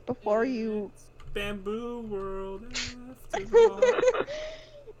song, like, before you... Bamboo World after all.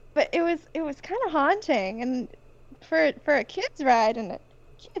 But it was kind of haunting, and for a kid's ride and a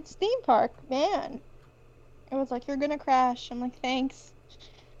kid's theme park, man, it was like, you're gonna crash. I'm like, thanks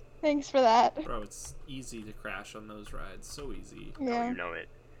for that. Bro, it's easy to crash on those rides. So easy. Oh, Yeah. you know it.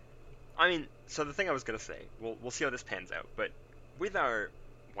 I mean, so the thing I was gonna say, we'll see how this pans out, but with our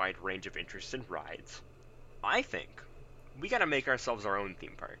wide range of interests in rides, I think we gotta make ourselves our own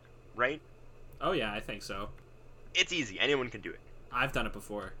theme park, right? Oh yeah, I think so. It's easy, anyone can do it. I've done it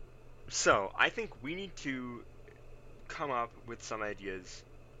before. So, I think we need to come up with some ideas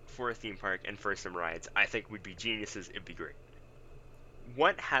for a theme park and for some rides. I think we'd be geniuses, it'd be great.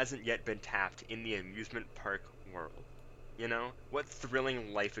 What hasn't yet been tapped in the amusement park world? You know? What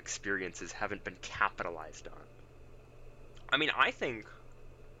thrilling life experiences haven't been capitalized on? I mean, I think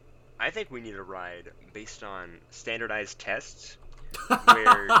we need a ride based on standardized tests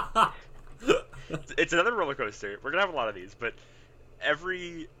where it's another roller coaster. We're gonna have a lot of these, but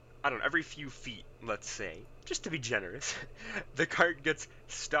every few feet, let's say, just to be generous, the cart gets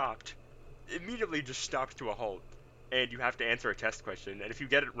stopped, immediately just stopped to a halt, and you have to answer a test question. And if you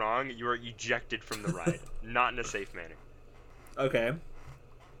get it wrong, you are ejected from the ride, not in a safe manner. Okay.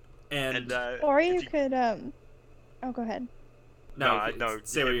 And Or if you could, oh, go ahead. No,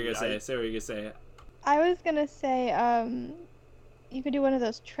 say what you're gonna say. Say what you're gonna say. I was gonna say, you could do one of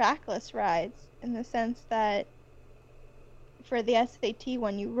those trackless rides in the sense that for the SAT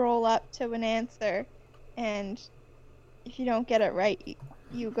one, you roll up to an answer and if you don't get it right,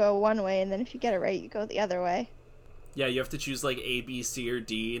 you go one way, and then if you get it right, you go the other way. Yeah, you have to choose like A, B, C, or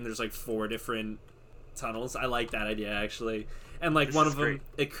D, and there's like 4 different tunnels. I like that idea actually. And like one of them,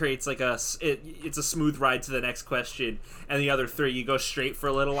 it creates like it's a smooth ride to the next question, and the other 3 you go straight for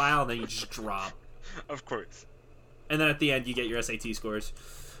a little while, and then you just drop. Of course. And then at the end you get your SAT scores.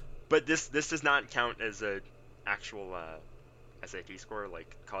 But this does not count as a actual SAT score.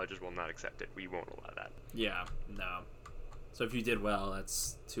 Like, colleges will not accept it. We won't allow that. Yeah, no. So if you did well,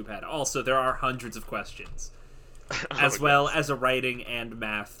 that's too bad. Also, there are hundreds of questions, as well as a writing and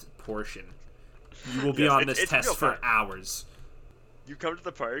math portion. You will be on this test for hours. You come to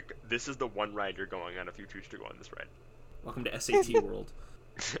the park, this is the one ride you're going on if you choose to go on this ride. Welcome to SAT World.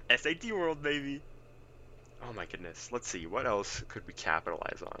 SAT World, baby! Oh my goodness. Let's see, what else could we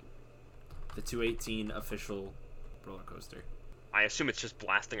capitalize on? The 218 official roller coaster. I assume it's just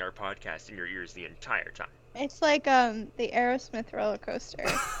blasting our podcast in your ears the entire time. It's like the Aerosmith roller coaster.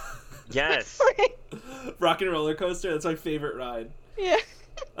 Yes! Rock and Roller Coaster, that's my favorite ride. Yeah.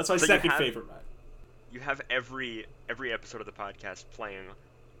 That's my second favorite ride. You have every episode of the podcast playing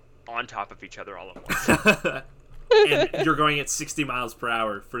on top of each other all at once. And you're going at 60 miles per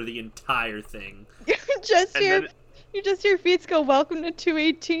hour for the entire thing. You just hear feet go, welcome to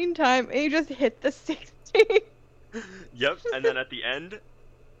 218 time, and you just hit the 60. Yep, and then at the end,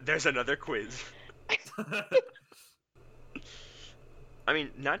 there's another quiz. I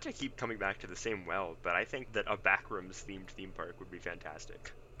mean, not to keep coming back to the same well, but I think that a Backrooms themed theme park would be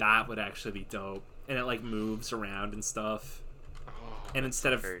fantastic. That would actually be dope. And it like moves around and stuff. Oh, and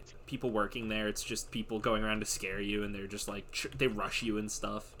instead of people working there, it's just people going around to scare you, and they're just like they rush you and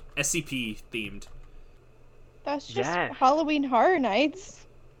stuff. SCP themed. That's just Halloween Horror Nights.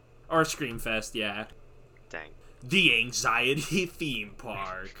 Or Screamfest, yeah. Dang. The Anxiety Theme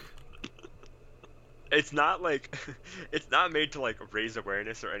Park. It's not like, it's not made to like raise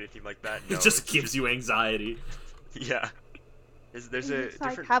awareness or anything like that. No, it just gives you anxiety. Yeah. There's you a just,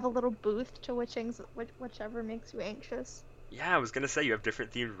 different... like have a little booth to whichever makes you anxious. Yeah, I was gonna say you have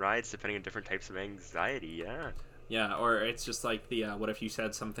different themed rides depending on different types of anxiety. Yeah. Yeah, or it's just like the what if you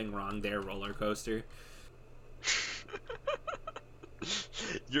said something wrong there roller coaster.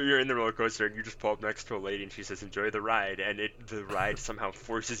 You're in the roller coaster and you just pull up next to a lady and she says enjoy the ride, and the ride somehow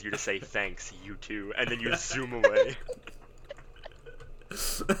forces you to say thanks, you too, and then you zoom away.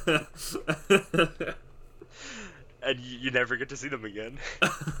 And you never get to see them again.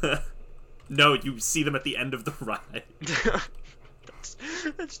 No, you see them at the end of the ride.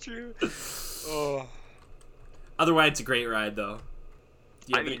 That's true. Oh. Otherwise, it's a great ride, though.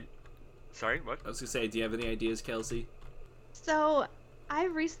 Sorry, what? I was gonna say, do you have any ideas, Kelsey? So,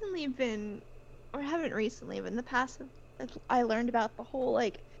 I've recently been, or haven't recently, but in the past, I learned about the whole,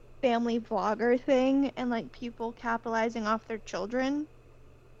 like, family vlogger thing, and, like, people capitalizing off their children.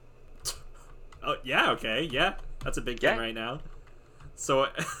 Oh, yeah, okay, yeah. That's a big thing right now. So,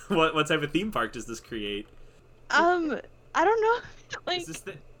 what type of theme park does this create? I don't know. Like, is this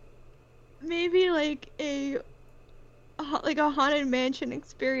maybe like a haunted mansion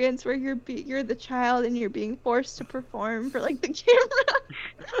experience where you're the child and you're being forced to perform for like the camera.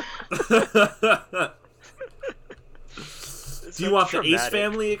 Do you want the Ace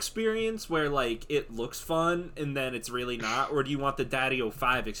Family experience where like it looks fun and then it's really not, or do you want the Daddy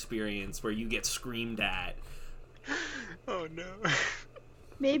 05 experience where you get screamed at? Oh no.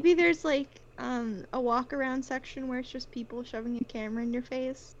 Maybe there's like a walk around section where it's just people shoving a camera in your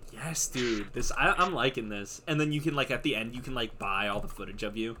face. Yes, dude. I'm liking this. And then you can like at the end you can like buy all the footage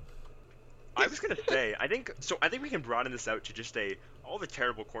of you. I was gonna say, I think we can broaden this out to just all the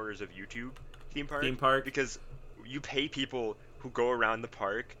terrible corners of YouTube theme park. Because you pay people who go around the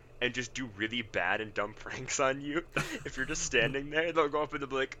park and just do really bad and dumb pranks on you. If you're just standing there, they'll go up and they'll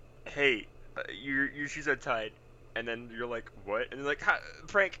be like, "Hey, your shoes are tied," and then you're like, "What?" And they're like,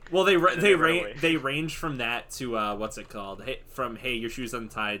 "Prank." Well, they range from that to what's it called? Hey, your shoes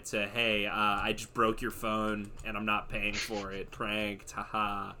untied to hey, I just broke your phone and I'm not paying for it. Pranked,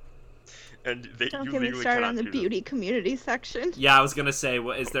 haha. And don't get me started on the beauty community section. Yeah, I was gonna say,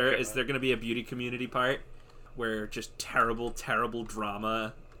 is there gonna be a beauty community part where just terrible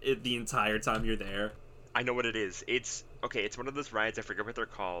drama the entire time you're there? I know what it is. It's one of those rides, I forget what they're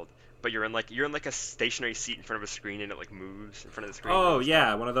called, but you're in like a stationary seat in front of a screen and it like moves in front of the screen. Oh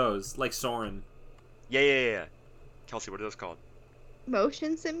yeah, one of those, like Soarin'. Yeah. Kelsey, what are those called?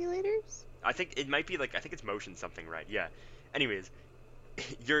 Motion simulators? I think it might be I think it's motion something, right? Yeah. Anyways,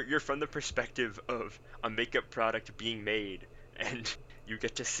 you're from the perspective of a makeup product being made, and you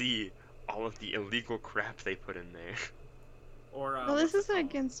get to see all of the illegal crap they put in there. Or Well, this what's it isn't called?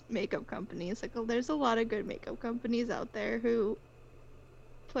 against makeup companies. Like, there's a lot of good makeup companies out there who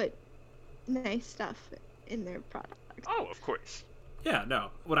put nice stuff in their products. Oh, of course. Yeah, no.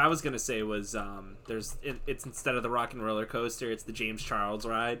 What I was gonna say was, it's instead of the Rock and Roller Coaster, it's the James Charles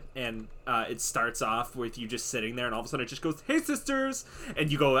ride, and it starts off with you just sitting there, and all of a sudden it just goes, "Hey, sisters,"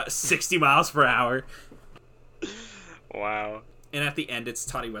 and you go at 60 miles per hour, Wow. and at the end it's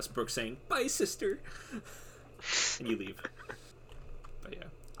Toddy Westbrook saying, "Bye, sister," and you leave. But yeah,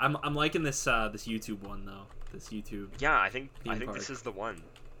 I'm liking this YouTube one though. This YouTube. Yeah, I think Theme this park. is the one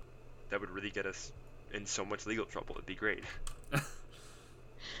that would really get us in so much legal trouble. It'd be great.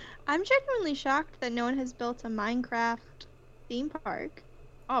 I'm genuinely shocked that no one has built a Minecraft theme park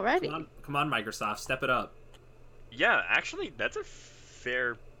already. Come on, Microsoft, step it up. Yeah, actually, that's a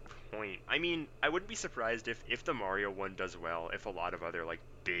fair point. I mean, I wouldn't be surprised if the Mario one does well, if a lot of other, like,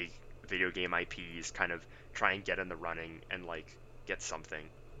 big video game IPs kind of try and get in the running and, like, get something.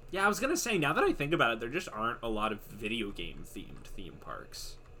 Yeah, I was gonna say, now that I think about it, there just aren't a lot of video game themed theme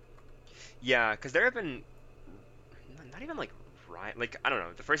parks. Yeah, because there have been not even, like, ride... Like, I don't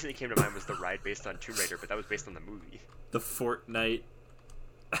know, the first thing that came to mind was the ride based on Tomb Raider, but that was based on the movie. The Fortnite,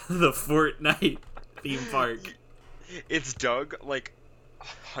 the Fortnite theme park. It's dug, like,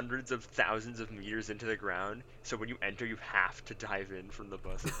 hundreds of thousands of meters into the ground, so when you enter, you have to dive in from the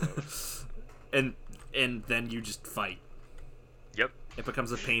bus above. and then you just fight. Yep. It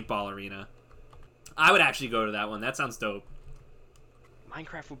becomes a paintball arena. I would actually go to that one. That sounds dope.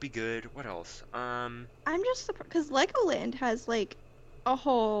 Minecraft would be good. What else? I'm just surprised because Legoland has like a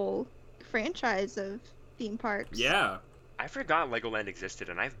whole franchise of theme parks. Yeah, I forgot Legoland existed,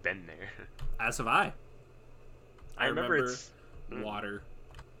 and I've been there. as have I. I remember it's... water.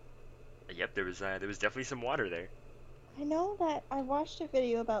 Yep, there was definitely some water there. I know that I watched a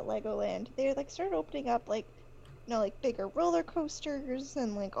video about Legoland. They like started opening up like, you know, like bigger roller coasters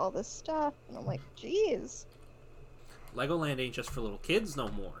and like all this stuff, and I'm like, geez. Legoland ain't just for little kids no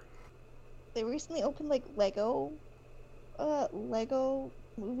more. They recently opened like Lego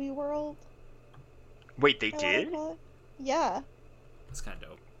Movie World. Wait, they I wanna did? call it. Yeah. It's kind of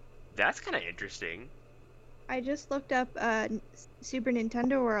dope. That's kind of interesting. I just looked up Super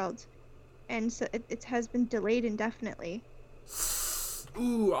Nintendo World, and so it has been delayed indefinitely.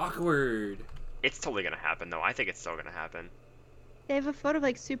 Ooh, awkward. It's totally gonna happen, though. I think it's still gonna happen. They have a photo of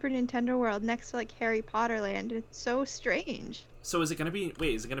like Super Nintendo World next to like Harry Potter Land. It's so strange. So is it gonna be?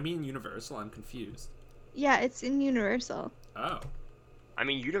 Wait, is it gonna be in Universal? I'm confused. Yeah, it's in Universal. Oh, I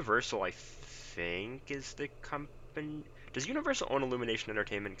mean, Universal, I think, is the company... Does Universal own Illumination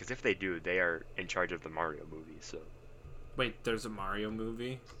Entertainment? Because if they do, they are in charge of the Mario movie, so... wait, there's a Mario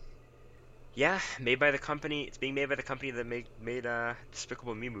movie. Yeah, made by the company... It's being made by the company that made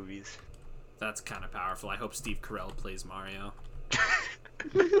Despicable Me movies. That's kind of powerful. I hope Steve Carell plays Mario.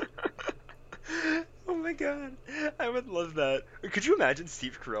 Oh my god, I would love that. Could you imagine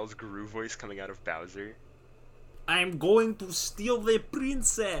Steve Carell's Gru voice coming out of Bowser? I'm going to steal the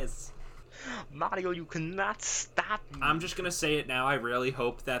princess. Mario, you cannot stop me. I'm just gonna say it now. I really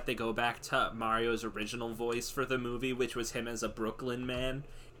hope that they go back to Mario's original voice for the movie, which was him as a Brooklyn man.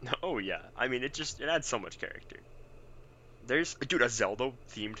 Oh yeah, I mean, it adds so much character. Dude, a Zelda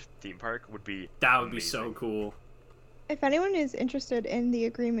themed theme park would be That would be so amazing. cool. If anyone is interested in the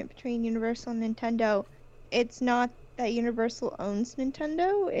agreement between Universal and Nintendo, it's not that Universal owns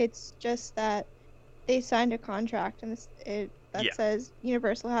Nintendo. It's just that they signed a contract and that says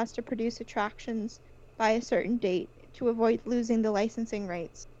Universal has to produce attractions by a certain date to avoid losing the licensing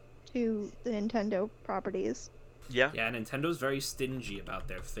rights to the Nintendo properties. Yeah, Yeah, Nintendo's very stingy about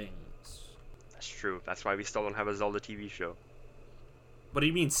their things. that's true. That's why we still don't have a Zelda TV show. What do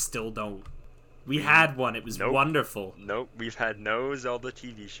you mean, still don't? We had one. It was Nope. wonderful. Nope, we've had no Zelda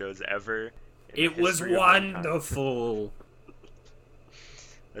TV shows ever. in the It was history of mankind. wonderful.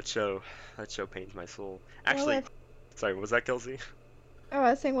 That show pains my soul. Actually, Well, sorry, what was that, Kelsey? I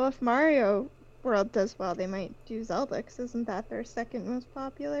was saying, well, if Mario World does well, they might do Zelda, because isn't that their second most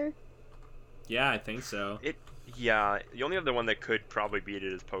popular? Yeah, I think so. Yeah, the only other one that could probably beat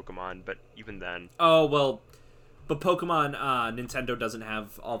it is Pokemon, but even then, Oh, well, but Pokemon, Nintendo doesn't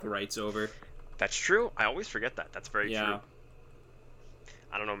have all the rights over. that's true. I always forget that. That's very Yeah. true.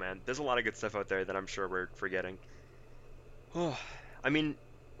 I don't know, man. There's a lot of good stuff out there that I'm sure we're forgetting. Oh, I mean,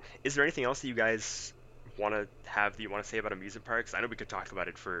 is there anything else that you guys want to say about amusement parks? I know we could talk about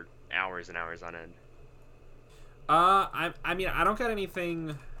it for hours and hours on end. I mean, I don't got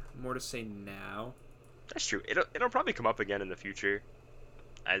anything more to say now. That's true. It'll probably come up again in the future,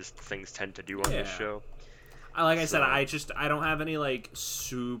 as things tend to do on this Yeah. show. Like I said, So- I don't have any, like,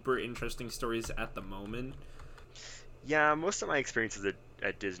 super interesting stories at the moment. Yeah, most of my experiences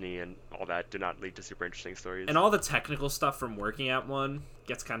at Disney and all that did not lead to super interesting stories. And all the technical stuff from working at one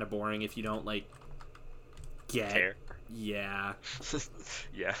gets kind of boring if you don't like get. Care. Yeah.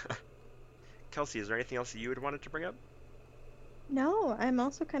 Yeah. Kelsey, is there anything else that you would wanted to bring up? No, I'm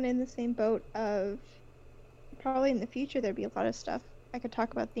also kind of in the same boat of probably in the future there'd be a lot of stuff I could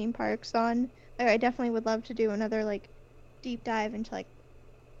talk about theme parks on. Like, I definitely would love to do another like deep dive into like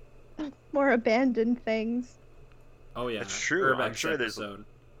more abandoned things. Oh yeah. That's true. I'm Urbex sure there's. episode.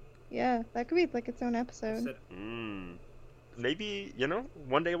 Yeah, that could be like its own episode. Maybe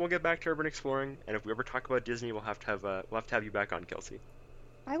one day we'll get back to urban exploring, and if we ever talk about Disney, we'll have to have you back on, Kelsey.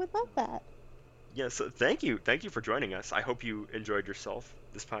 I would love that. Yeah. So thank you for joining us. I hope you enjoyed yourself.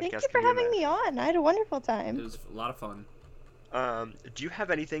 This podcast. Thank you for having me on. I had a wonderful It time. was a lot of fun. Do you have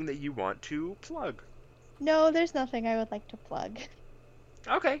anything that you want to plug? No, there's nothing I would like to plug.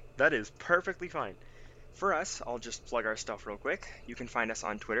 Okay, that is perfectly fine. For us, I'll just plug our stuff real quick. You can find us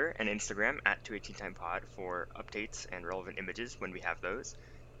on Twitter and Instagram at 218timepod for updates and relevant images when we have those.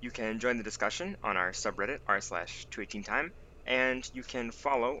 You can join the discussion on our subreddit r/218time, and you can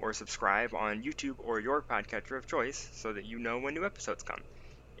follow or subscribe on YouTube or your podcatcher of choice so that you know when new episodes come.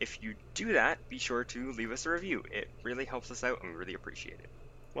 If you do that, be sure to leave us a review. It really helps us out and we really appreciate it.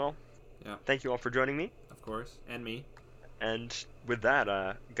 Well, Yeah. Thank you all for joining me, Of course. And me. and with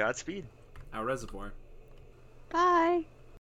that, Godspeed. Our reservoir. Bye.